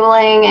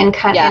pre-scheduling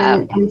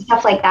and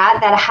stuff like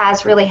that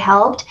has really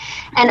helped.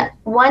 And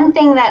one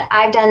thing that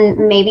I've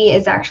done maybe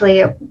is actually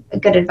a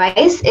good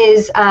advice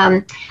is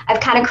I've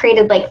kind of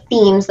created like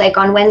themes. Like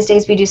on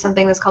Wednesdays, we do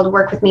something that's called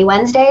Work With Me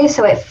Wednesday.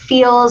 So it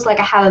feels like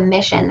I have a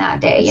mission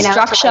that day,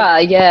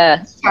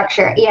 Structure,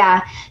 Structure,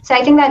 yeah. So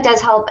I think that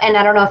does help. And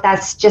I don't know if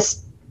that's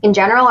just in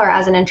general or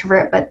as an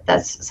introvert, but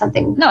that's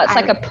something. No, it's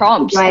like a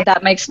prompt.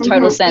 That makes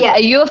total sense. Yeah.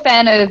 Are you a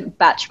fan of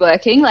batch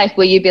working? Like,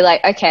 will you be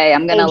like, okay,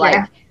 I'm going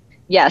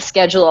to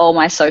schedule all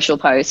my social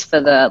posts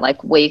for the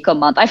like week or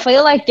month? I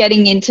feel like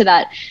getting into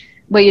that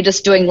where you're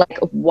just doing like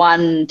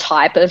one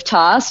type of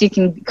task, you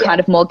can kind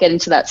of more get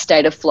into that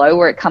state of flow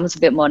where it comes a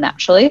bit more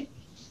naturally.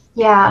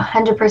 Yeah,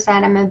 100%.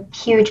 I'm a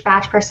huge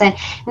batch person.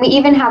 We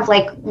even have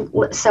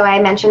so I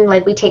mentioned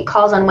like we take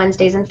calls on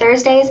Wednesdays and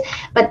Thursdays,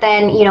 but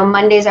then,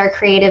 Mondays are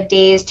creative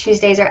days,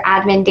 Tuesdays are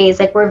admin days.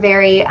 Like we're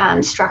very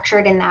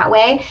structured in that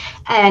way.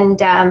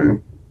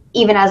 And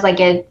even as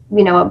like a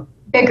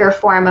bigger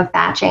form of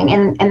batching.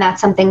 And that's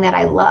something that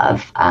I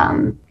love.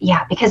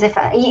 Because if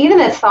even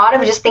the thought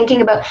of just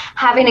thinking about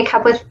having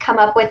to come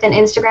up with an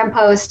Instagram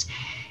post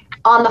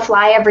on the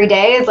fly every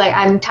day is like,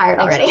 I'm tired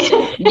already.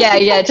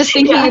 Just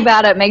thinking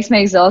about it makes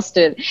me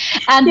exhausted.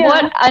 And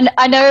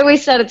I know we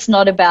said it's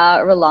not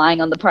about relying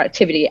on the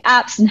productivity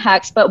apps and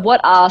hacks, but what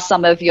are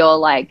some of your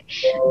like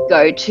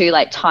go-to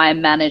like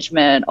time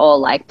management or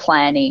like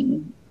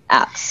planning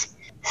apps?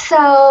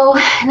 So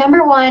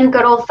number one,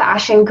 good old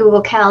fashioned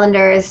Google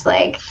Calendar is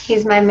like,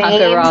 he's my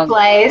main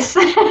splice,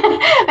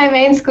 my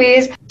main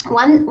squeeze.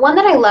 One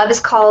that I love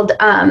is called,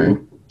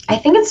 I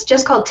think it's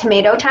just called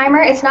Tomato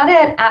Timer. It's not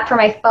an app for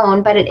my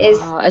phone, but it is.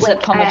 Is it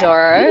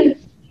Pomodoro?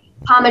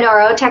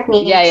 Pomodoro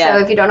technique. Yeah.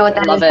 So if you don't know what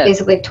that is,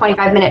 basically a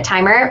 25-minute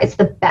timer. It's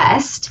the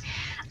best.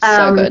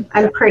 So good.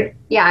 I'm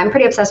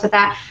pretty obsessed with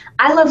that.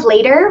 I love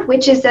Later,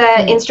 which is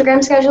a Instagram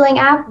scheduling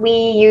app. We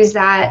use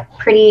that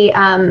pretty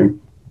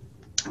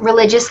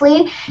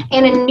religiously.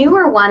 And a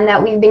newer one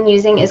that we've been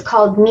using is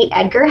called Meet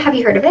Edgar. Have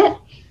you heard of it?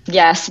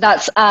 Yes,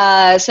 that's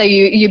so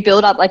you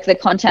build up like the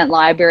content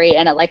library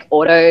and it like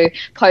auto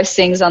posts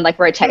things on like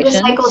rotation. It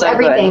recycles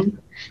everything.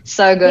 Good.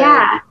 So good.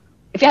 Yeah.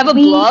 If you have a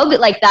blog,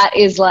 like that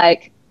is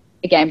like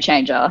a game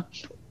changer.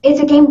 It's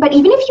a game, but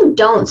even if you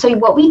don't, so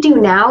what we do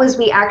now is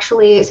we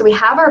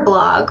have our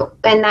blog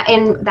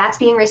and that's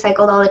being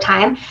recycled all the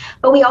time,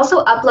 but we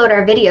also upload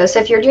our videos. So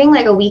if you're doing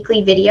like a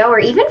weekly video, or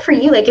even for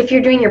you, like if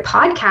you're doing your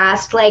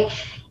podcast, like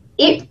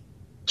it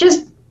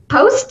just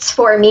posts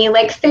for me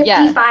like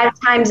 55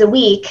 times a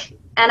week,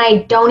 and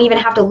I don't even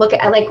have to look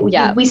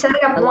at we set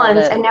it up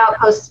once and now it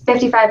posts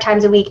 55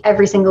 times a week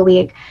every single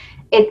week.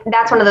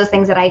 That's one of those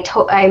things that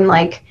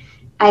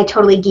I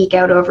totally geek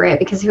out over it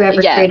because whoever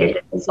created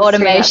it is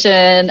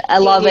automation. I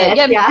love it.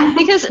 Yeah,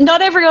 because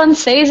not everyone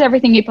sees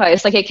everything you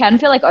post. Like, it can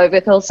feel like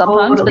overkill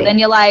sometimes, but then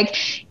you're like,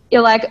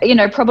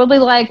 probably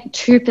like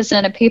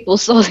 2% of people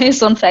saw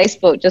this on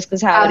Facebook just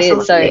because how it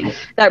is. So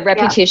that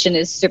repetition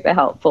is super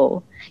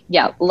helpful.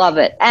 Yeah, love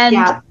it.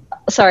 And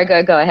sorry,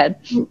 go ahead.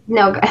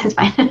 No, it's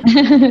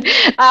fine.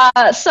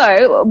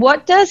 So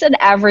what does an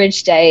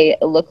average day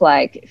look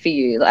like for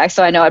you? Like,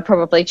 so I know it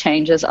probably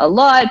changes a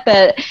lot,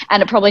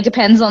 and it probably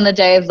depends on the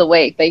day of the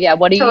week. But yeah,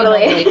 what are you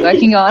normally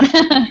working on?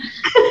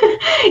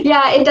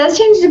 Yeah, it does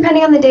change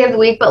depending on the day of the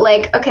week. But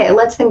like, okay,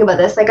 let's think about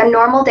this. Like a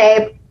normal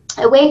day,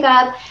 I wake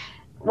up,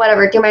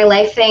 whatever, do my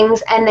life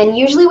things. And then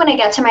usually when I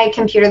get to my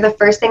computer, the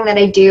first thing that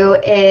I do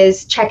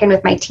is check in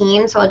with my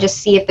team. So I'll just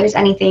see if there's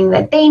anything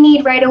that they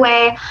need right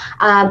away.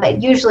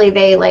 But usually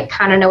they like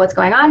kind of know what's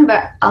going on,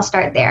 but I'll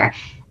start there.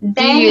 Then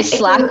do you use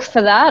Slack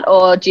for that,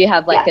 or do you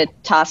have like a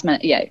task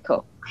minute? Yeah,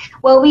 cool.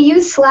 Well, we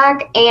use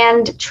Slack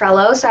and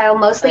Trello. So I'll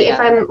mostly, if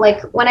I'm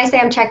like, when I say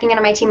I'm checking in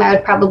on my team, I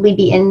would probably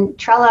be in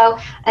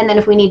Trello. And then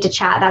if we need to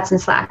chat, that's in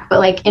Slack. But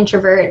like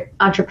introvert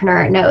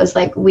entrepreneur knows,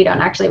 like, we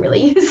don't actually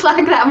really use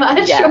Slack that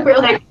much. Yeah. We're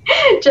like,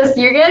 just,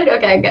 you're good?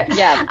 Okay, good.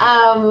 Yeah.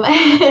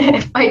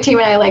 My team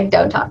and I like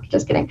don't talk.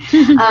 Just kidding.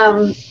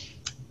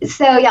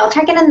 So yeah, I'll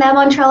check in on them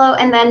on Trello.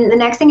 And then the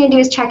next thing I do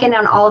is check in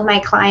on all of my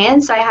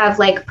clients. So I have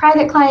like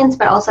private clients,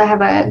 but also I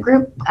have a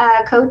group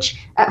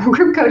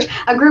group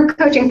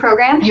coaching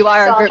program. You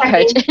are a group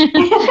coach.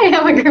 I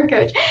am a group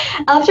coach.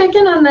 I'll check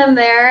in on them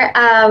there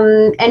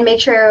and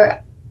make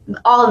sure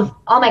all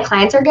my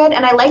clients are good.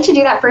 And I like to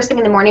do that first thing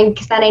in the morning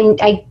because then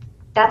I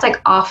that's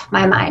like off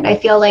my mind. I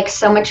feel like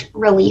so much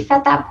relief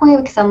at that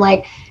point because I'm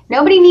like,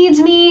 nobody needs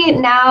me.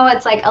 Now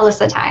it's like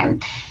Alyssa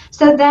time.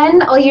 So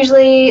then I'll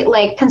usually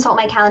like consult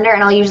my calendar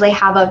and I'll usually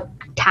have a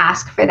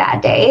task for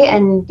that day.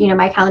 And, you know,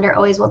 my calendar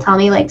always will tell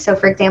me, like, so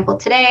for example,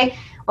 today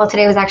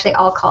was actually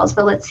all calls,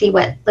 but let's see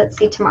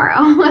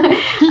tomorrow.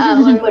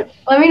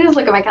 Let me just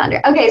look at my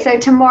calendar. Okay, so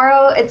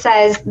tomorrow it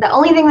says, the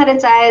only thing that it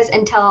says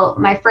until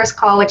my first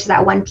call, which is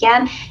at 1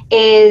 p.m.,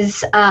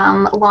 is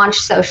launch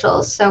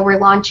socials. So we're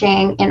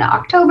launching in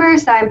October,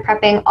 so I'm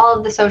prepping all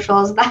of the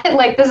socials. That,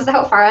 like, this is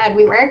how far ahead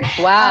we work.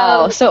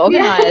 Wow, so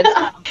organized.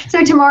 Yeah.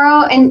 So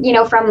tomorrow, and you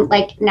know, from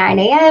like 9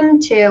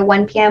 a.m. to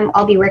 1 p.m.,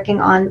 I'll be working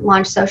on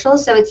launch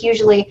socials. So it's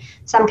usually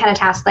some kind of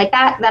task like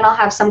that. Then I'll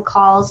have some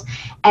calls,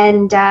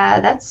 and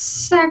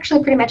that's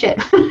actually pretty much it.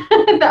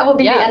 That will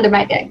be the end of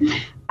my day.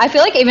 I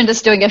feel like even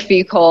just doing a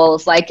few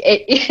calls, like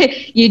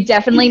you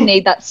definitely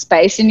need that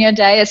space in your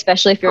day,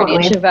 especially if you're an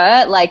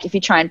introvert. Like if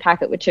you try and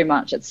pack it with too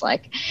much, it's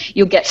like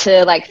you'll get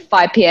to like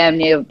 5 p.m.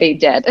 and you'll be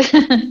dead.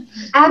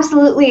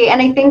 Absolutely.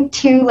 And I think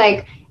too,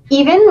 like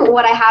even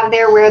what I have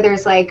there where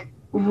there's like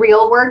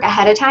real work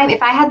ahead of time,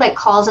 if I had like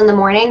calls in the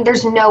morning,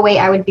 there's no way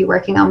I would be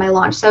working on my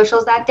launch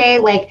socials that day.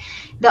 Like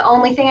the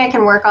only thing I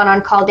can work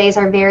on call days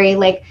are very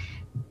like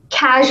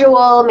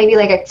casual, maybe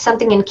like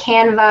something in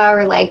Canva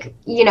or like,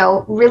 you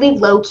know, really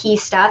low key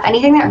stuff.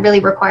 Anything that really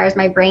requires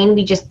my brain,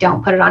 we just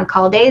don't put it on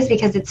call days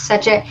because it's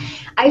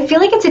I feel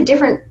like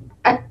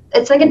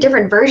it's like a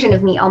different version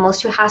of me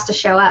almost who has to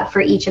show up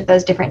for each of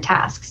those different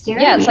tasks. You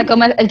know it's like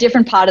almost a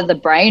different part of the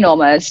brain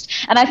almost.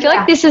 And I feel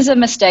like this is a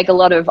mistake a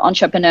lot of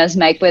entrepreneurs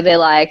make where they're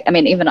like, I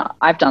mean, even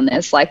I've done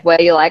this, like where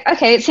you're like,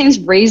 okay, it seems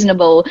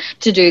reasonable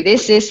to do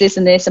this,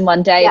 and this in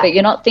one day, but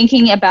you're not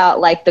thinking about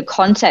like the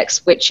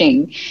context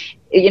switching,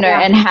 you know,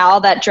 and how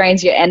that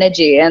drains your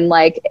energy. And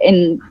like,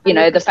 you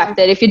know, the fact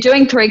that if you're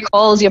doing 3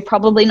 calls, you're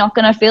probably not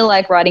going to feel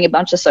like writing a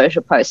bunch of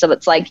social posts. So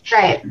it's like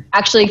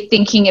actually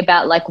thinking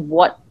about like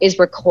what is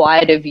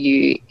required of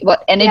you,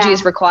 what energy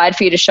is required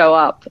for you to show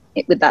up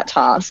with that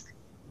task.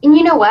 And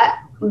you know what?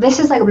 This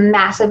is like a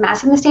massive,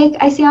 massive mistake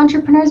I see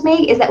entrepreneurs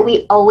make is that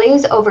we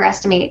always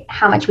overestimate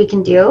how much we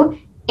can do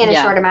in a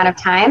short amount of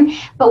time.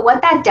 But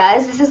what that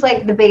does, this is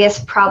like the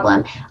biggest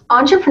problem.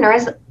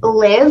 Entrepreneurs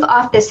live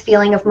off this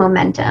feeling of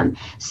momentum.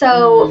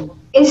 So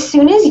as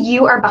soon as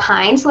you are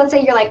behind, so let's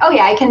say you're like, oh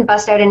yeah, I can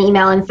bust out an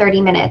email in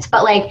 30 minutes,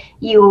 but like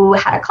you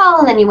had a call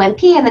and then you went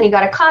pee and then you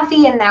got a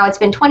coffee and now it's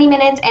been 20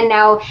 minutes and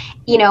now,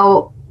 you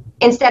know,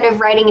 instead of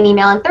writing an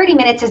email in 30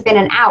 minutes has been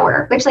an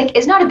hour, which like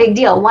is not a big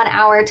deal. 1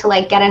 hour to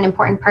like get an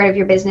important part of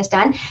your business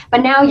done. But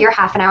now you're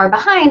half an hour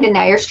behind and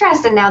now you're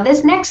stressed. And now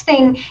this next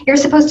thing you're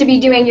supposed to be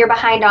doing, you're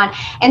behind on.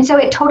 And so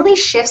it totally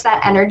shifts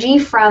that energy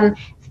from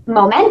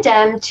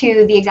momentum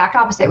to the exact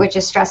opposite, which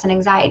is stress and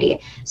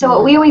anxiety. So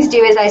what we always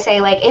do is I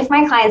say, like, if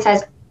my client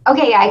says,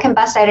 okay, I can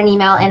bust out an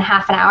email in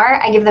half an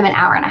hour, I give them an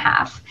hour and a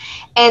half.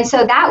 And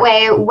so that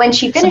way, when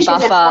she finishes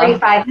in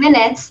 45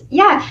 minutes,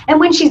 and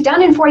when she's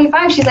done in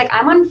 45, she's like,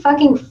 I'm on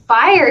fucking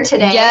fire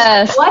today.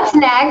 Yes. What's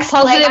next?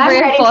 Positive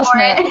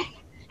reinforcement.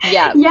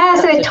 Yeah. Yeah,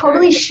 so it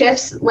totally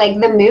shifts like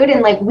the mood,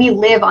 and like we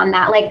live on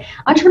that. Like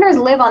entrepreneurs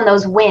live on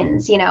those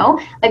wins, you know?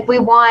 Like we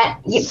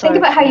want you So think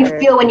about how you true.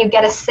 feel when you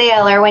get a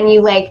sale, or when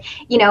you like,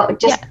 you know,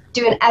 just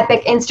do an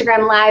epic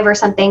Instagram live or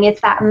something.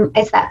 It's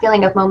that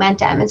feeling of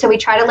momentum. And so we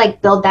try to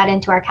like build that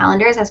into our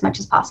calendars as much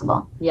as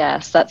possible.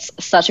 Yes, that's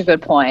such a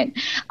good point.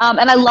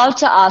 And I love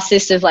to ask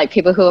this of like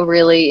people who are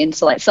really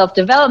into like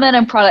self-development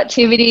and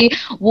productivity.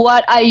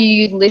 What are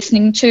you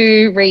listening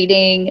to,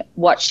 reading,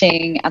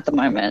 watching at the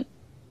moment?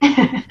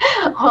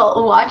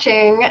 Well,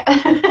 watching,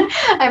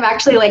 I'm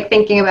actually like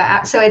thinking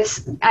about, so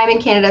I'm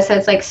in Canada, so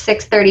it's like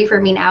 6:30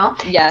 for me now.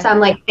 Yeah. So I'm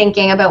like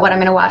thinking about what I'm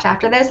going to watch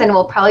after this, and it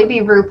will probably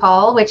be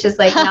RuPaul, which is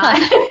like not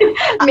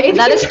maybe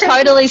that is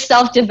totally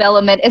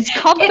self-development. It's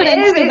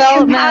confidence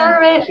development.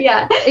 It's empowerment.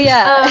 Yeah.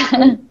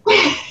 Yeah.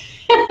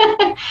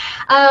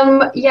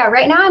 Yeah,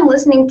 right now I'm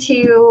listening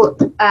to,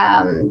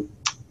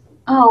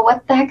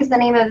 what the heck is the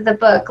name of the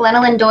book?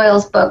 Glennon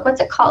Doyle's book.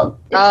 What's it called?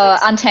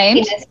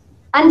 Untamed.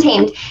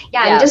 Untamed.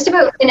 Yeah, I'm just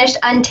about finished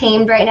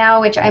Untamed right now,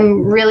 which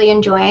I'm really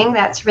enjoying.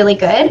 That's really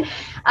good.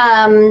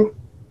 Yeah,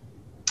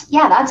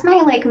 that's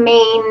my like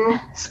main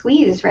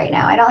squeeze right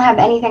now. I don't have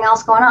anything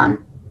else going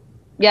on.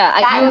 Yeah,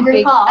 are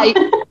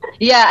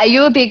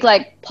you a big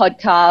like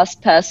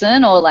podcast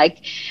person, or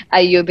like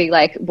are you a big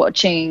like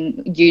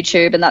watching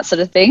YouTube and that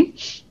sort of thing?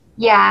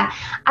 Yeah,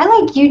 I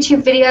like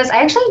YouTube videos.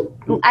 I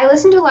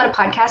listen to a lot of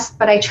podcasts,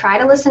 but I try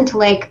to listen to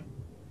like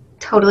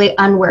totally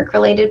unwork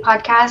related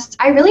podcasts.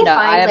 I really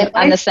find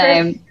I'm the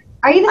same.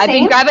 Are you the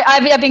same?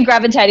 I've been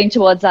gravitating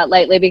towards that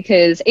lately,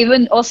 because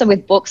even also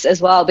with books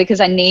as well, because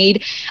I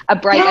need a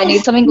break. Yes, I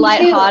need something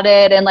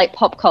lighthearted and like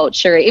pop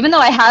culture. Even though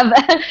I have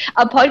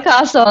a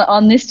podcast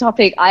on this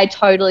topic, I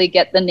totally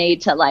get the need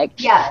to like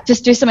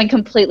just do something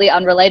completely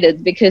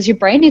unrelated, because your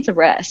brain needs a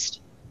rest.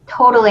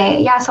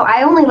 Totally. Yeah. So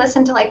I only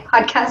listen to like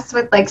podcasts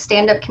with like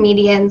stand-up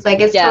comedians.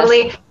 Like it's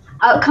totally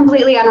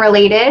completely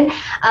unrelated.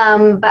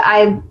 But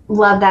I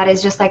love that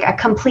as just like a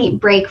complete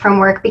break from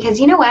work, because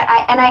you know what?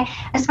 I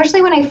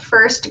especially when I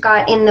first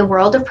got in the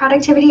world of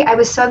productivity, I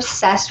was so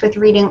obsessed with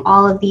reading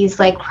all of these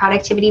like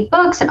productivity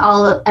books and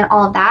all of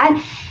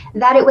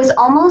that it was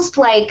almost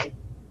like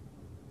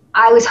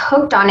I was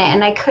hooked on it,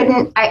 and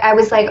I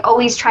was like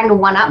always trying to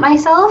one up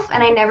myself,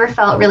 and I never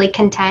felt really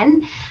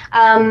content.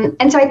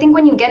 And so I think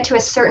when you get to a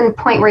certain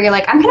point where you're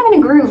like, I'm kind of in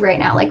a groove right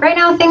now. Like right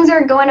now things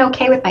are going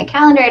okay with my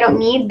calendar. I don't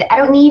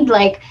need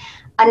like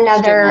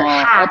another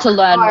hack to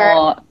learn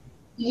more.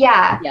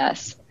 Yeah.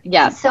 Yes.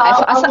 Yeah. So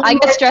I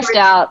get stressed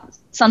out.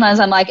 Sometimes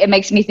I'm like, it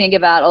makes me think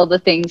about all the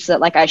things that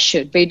like I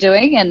should be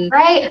doing. And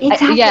right.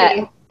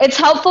 Exactly. It's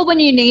helpful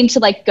when you need to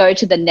like go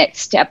to the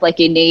next step, like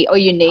you need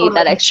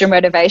that extra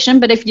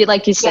motivation. But if you,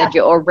 like you said, things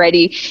are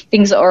already,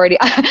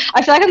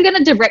 I feel like I'm going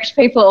to direct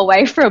people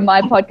away from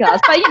my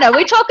podcast. But, you know,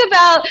 we talk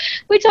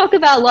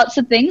about lots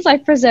of things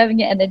like preserving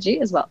your energy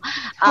as well.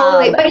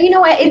 Totally. But you know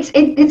what?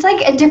 It's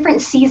like a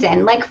different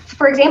season. Like,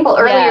 for example,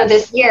 earlier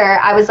this year,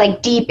 I was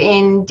like deep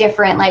in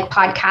different like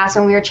podcasts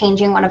when we were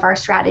changing one of our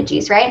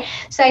strategies, right?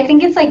 So I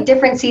think it's like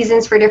different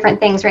seasons for different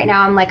things. Right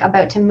now, I'm like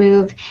about to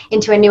move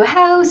into a new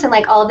house and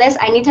like all of this.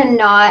 I need to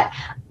not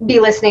be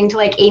listening to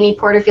like Amy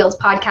Porterfield's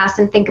podcast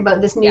and think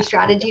about this new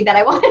strategy that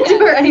I want to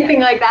do or anything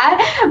like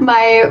that.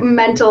 My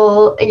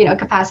mental,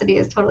 capacity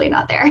is totally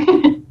not there.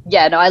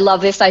 Yeah, no, I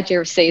love this idea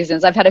of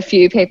seasons. I've had a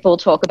few people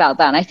talk about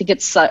that, and I think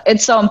it's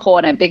so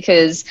important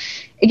because,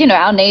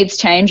 our needs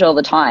change all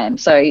the time.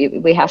 So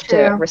we have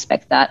to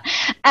respect that.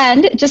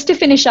 And just to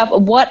finish up,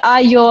 what are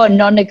your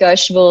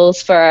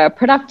non-negotiables for a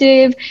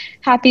productive,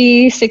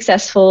 happy,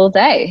 successul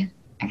day?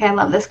 Okay, I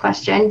love this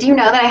question. Do you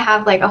know that I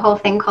have like a whole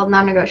thing called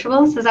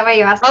non-negotiables? Is that why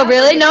you asked? Oh,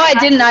 really? No, I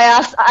didn't. I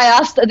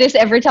asked this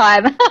every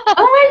time. Oh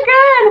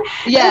my God.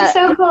 Yeah. That's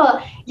so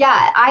cool.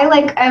 Yeah,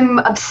 I'm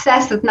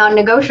obsessed with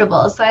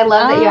non-negotiables. So I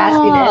love that you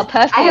asked me this.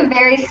 Perfect. I have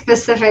very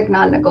specific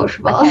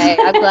non-negotiables. Okay,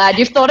 I'm glad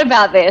you've thought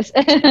about this.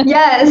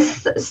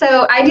 Yes.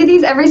 So I do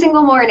these every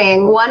single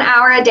morning. 1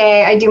 hour a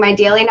day. I do my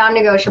daily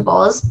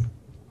non-negotiables.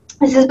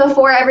 This is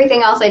before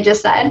everything else I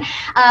just said.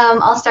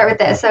 I'll start with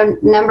this. So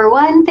number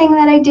one thing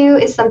that I do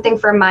is something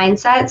for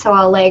mindset. So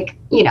I'll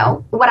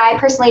what I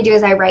personally do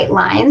is I write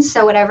lines.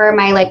 So whatever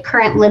my like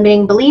current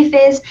limiting belief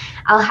is,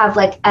 I'll have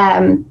like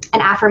an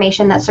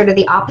affirmation that's sort of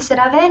the opposite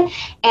of it.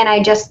 And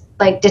I just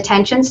like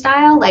detention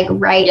style, like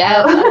write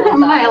out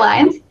my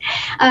lines.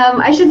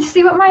 I should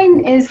see what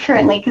mine is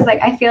currently, because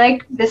like I feel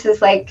like this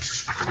is like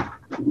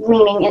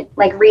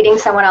reading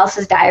someone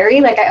else's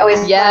diary. Like I always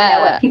want to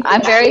know what people's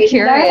I'm very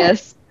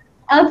curious.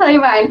 I'll tell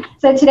you mine.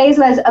 So today's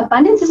was,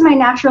 abundance is my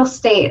natural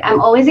state. I'm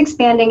always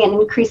expanding and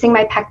increasing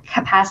my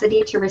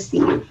capacity to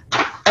receive.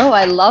 Oh,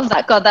 I love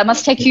that. God, that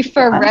must take you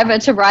forever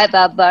to write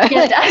that though.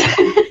 Yeah,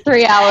 it does.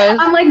 3 hours.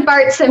 I'm like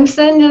Bart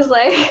Simpson, just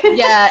like.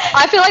 Yeah,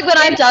 I feel like when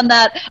I've done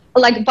that,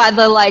 like by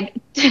the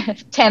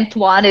 10th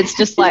one, it's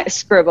just like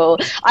scribble.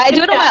 I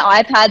do it on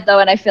my iPad though,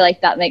 and I feel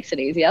like that makes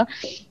it easier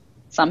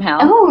somehow.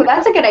 Oh,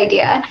 that's a good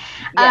idea.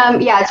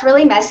 Yeah, it's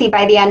really messy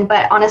by the end,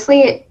 but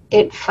honestly,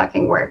 it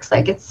fucking works.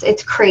 Like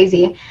it's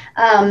crazy.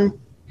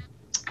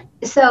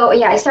 So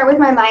yeah, I start with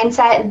my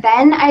mindset.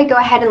 Then I go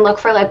ahead and look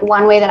for like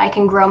one way that I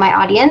can grow my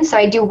audience. So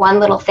I do one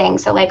little thing.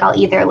 So like I'll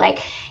either like,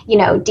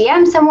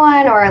 DM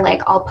someone, or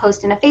like I'll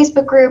post in a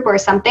Facebook group or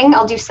something.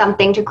 I'll do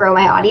something to grow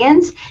my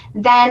audience.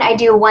 Then I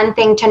do one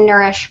thing to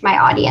nourish my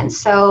audience.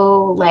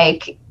 So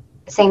like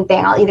same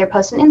thing. I'll either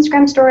post an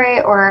Instagram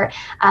story or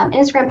an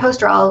Instagram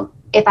post, or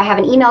if I have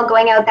an email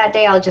going out that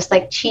day, I'll just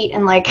like cheat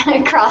and like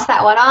cross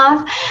that one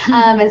off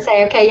and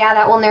say, okay, yeah,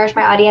 that will nourish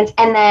my audience.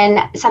 And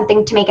then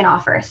something to make an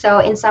offer. So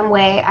in some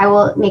way I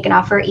will make an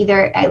offer.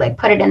 Either I like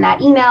put it in that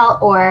email,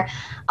 or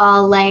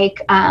I'll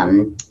like,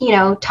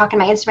 talk in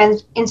my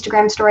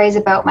Instagram stories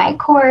about my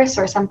course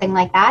or something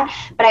like that.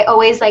 But I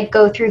always like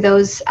go through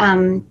those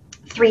 4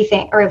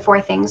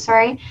 things,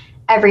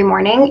 every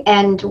morning.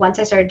 And once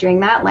I started doing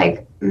that,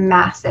 like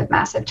massive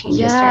changes.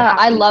 Yeah,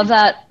 I love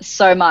that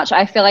so much.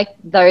 I feel like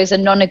those are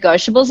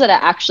non-negotiables that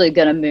are actually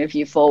going to move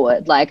you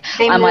forward. Like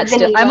I might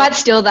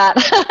steal that.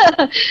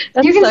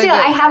 You can steal.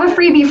 I have a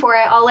freebie for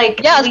it. I'll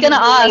like. Yeah, I was going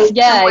to ask.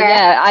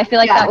 Yeah. I feel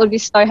like that would be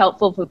so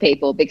helpful for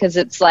people, because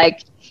it's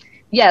like,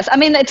 yes, I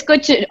mean, it's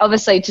good to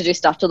obviously to do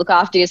stuff to look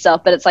after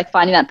yourself, but it's like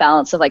finding that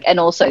balance of like, and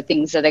also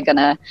things that are going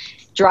to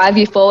drive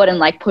you forward and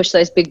like push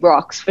those big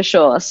rocks for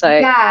sure. So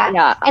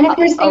yeah. And if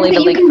there's things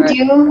that you can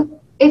do,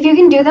 if you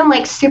can do them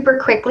like super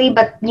quickly,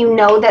 but you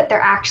know that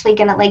they're actually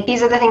gonna, like,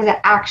 these are the things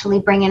that actually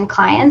bring in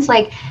clients,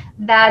 like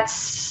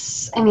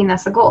that's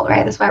the goal,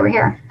 right? That's why we're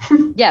here.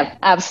 Yeah,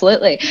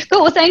 absolutely.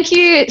 Cool. Well, thank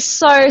you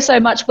so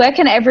much. Where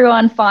can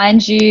everyone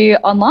find you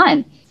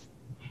online?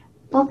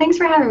 Well, thanks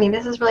for having me.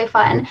 This is really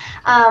fun.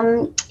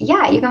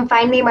 You can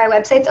find me. My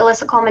website's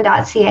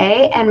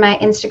alyssacoleman.ca, and my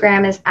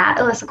Instagram is at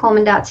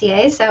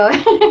alyssacoleman.ca. So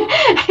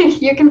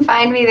you can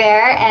find me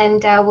there,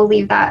 and we'll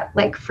leave that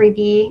like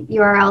freebie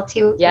URL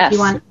too. Yes. If you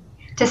want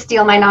to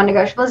steal my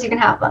non-negotiables, you can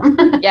have them.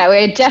 Yeah,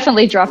 we're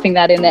definitely dropping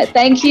that in there.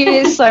 Thank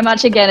you so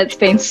much again. It's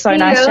been so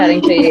nice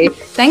chatting to you.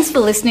 Thanks for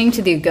listening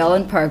to the Girl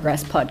in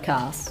Progress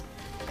podcast.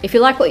 If you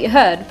like what you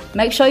heard,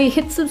 make sure you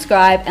hit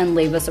subscribe and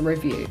leave us a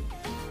review.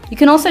 You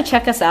can also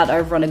check us out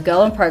over on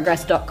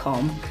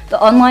agirlinprogress.com,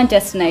 the online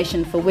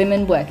destination for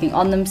women working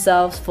on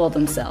themselves for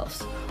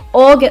themselves.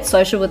 Or get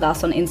social with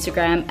us on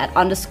Instagram at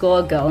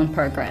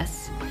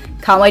 _girlinprogress.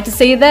 Can't wait to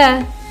see you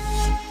there.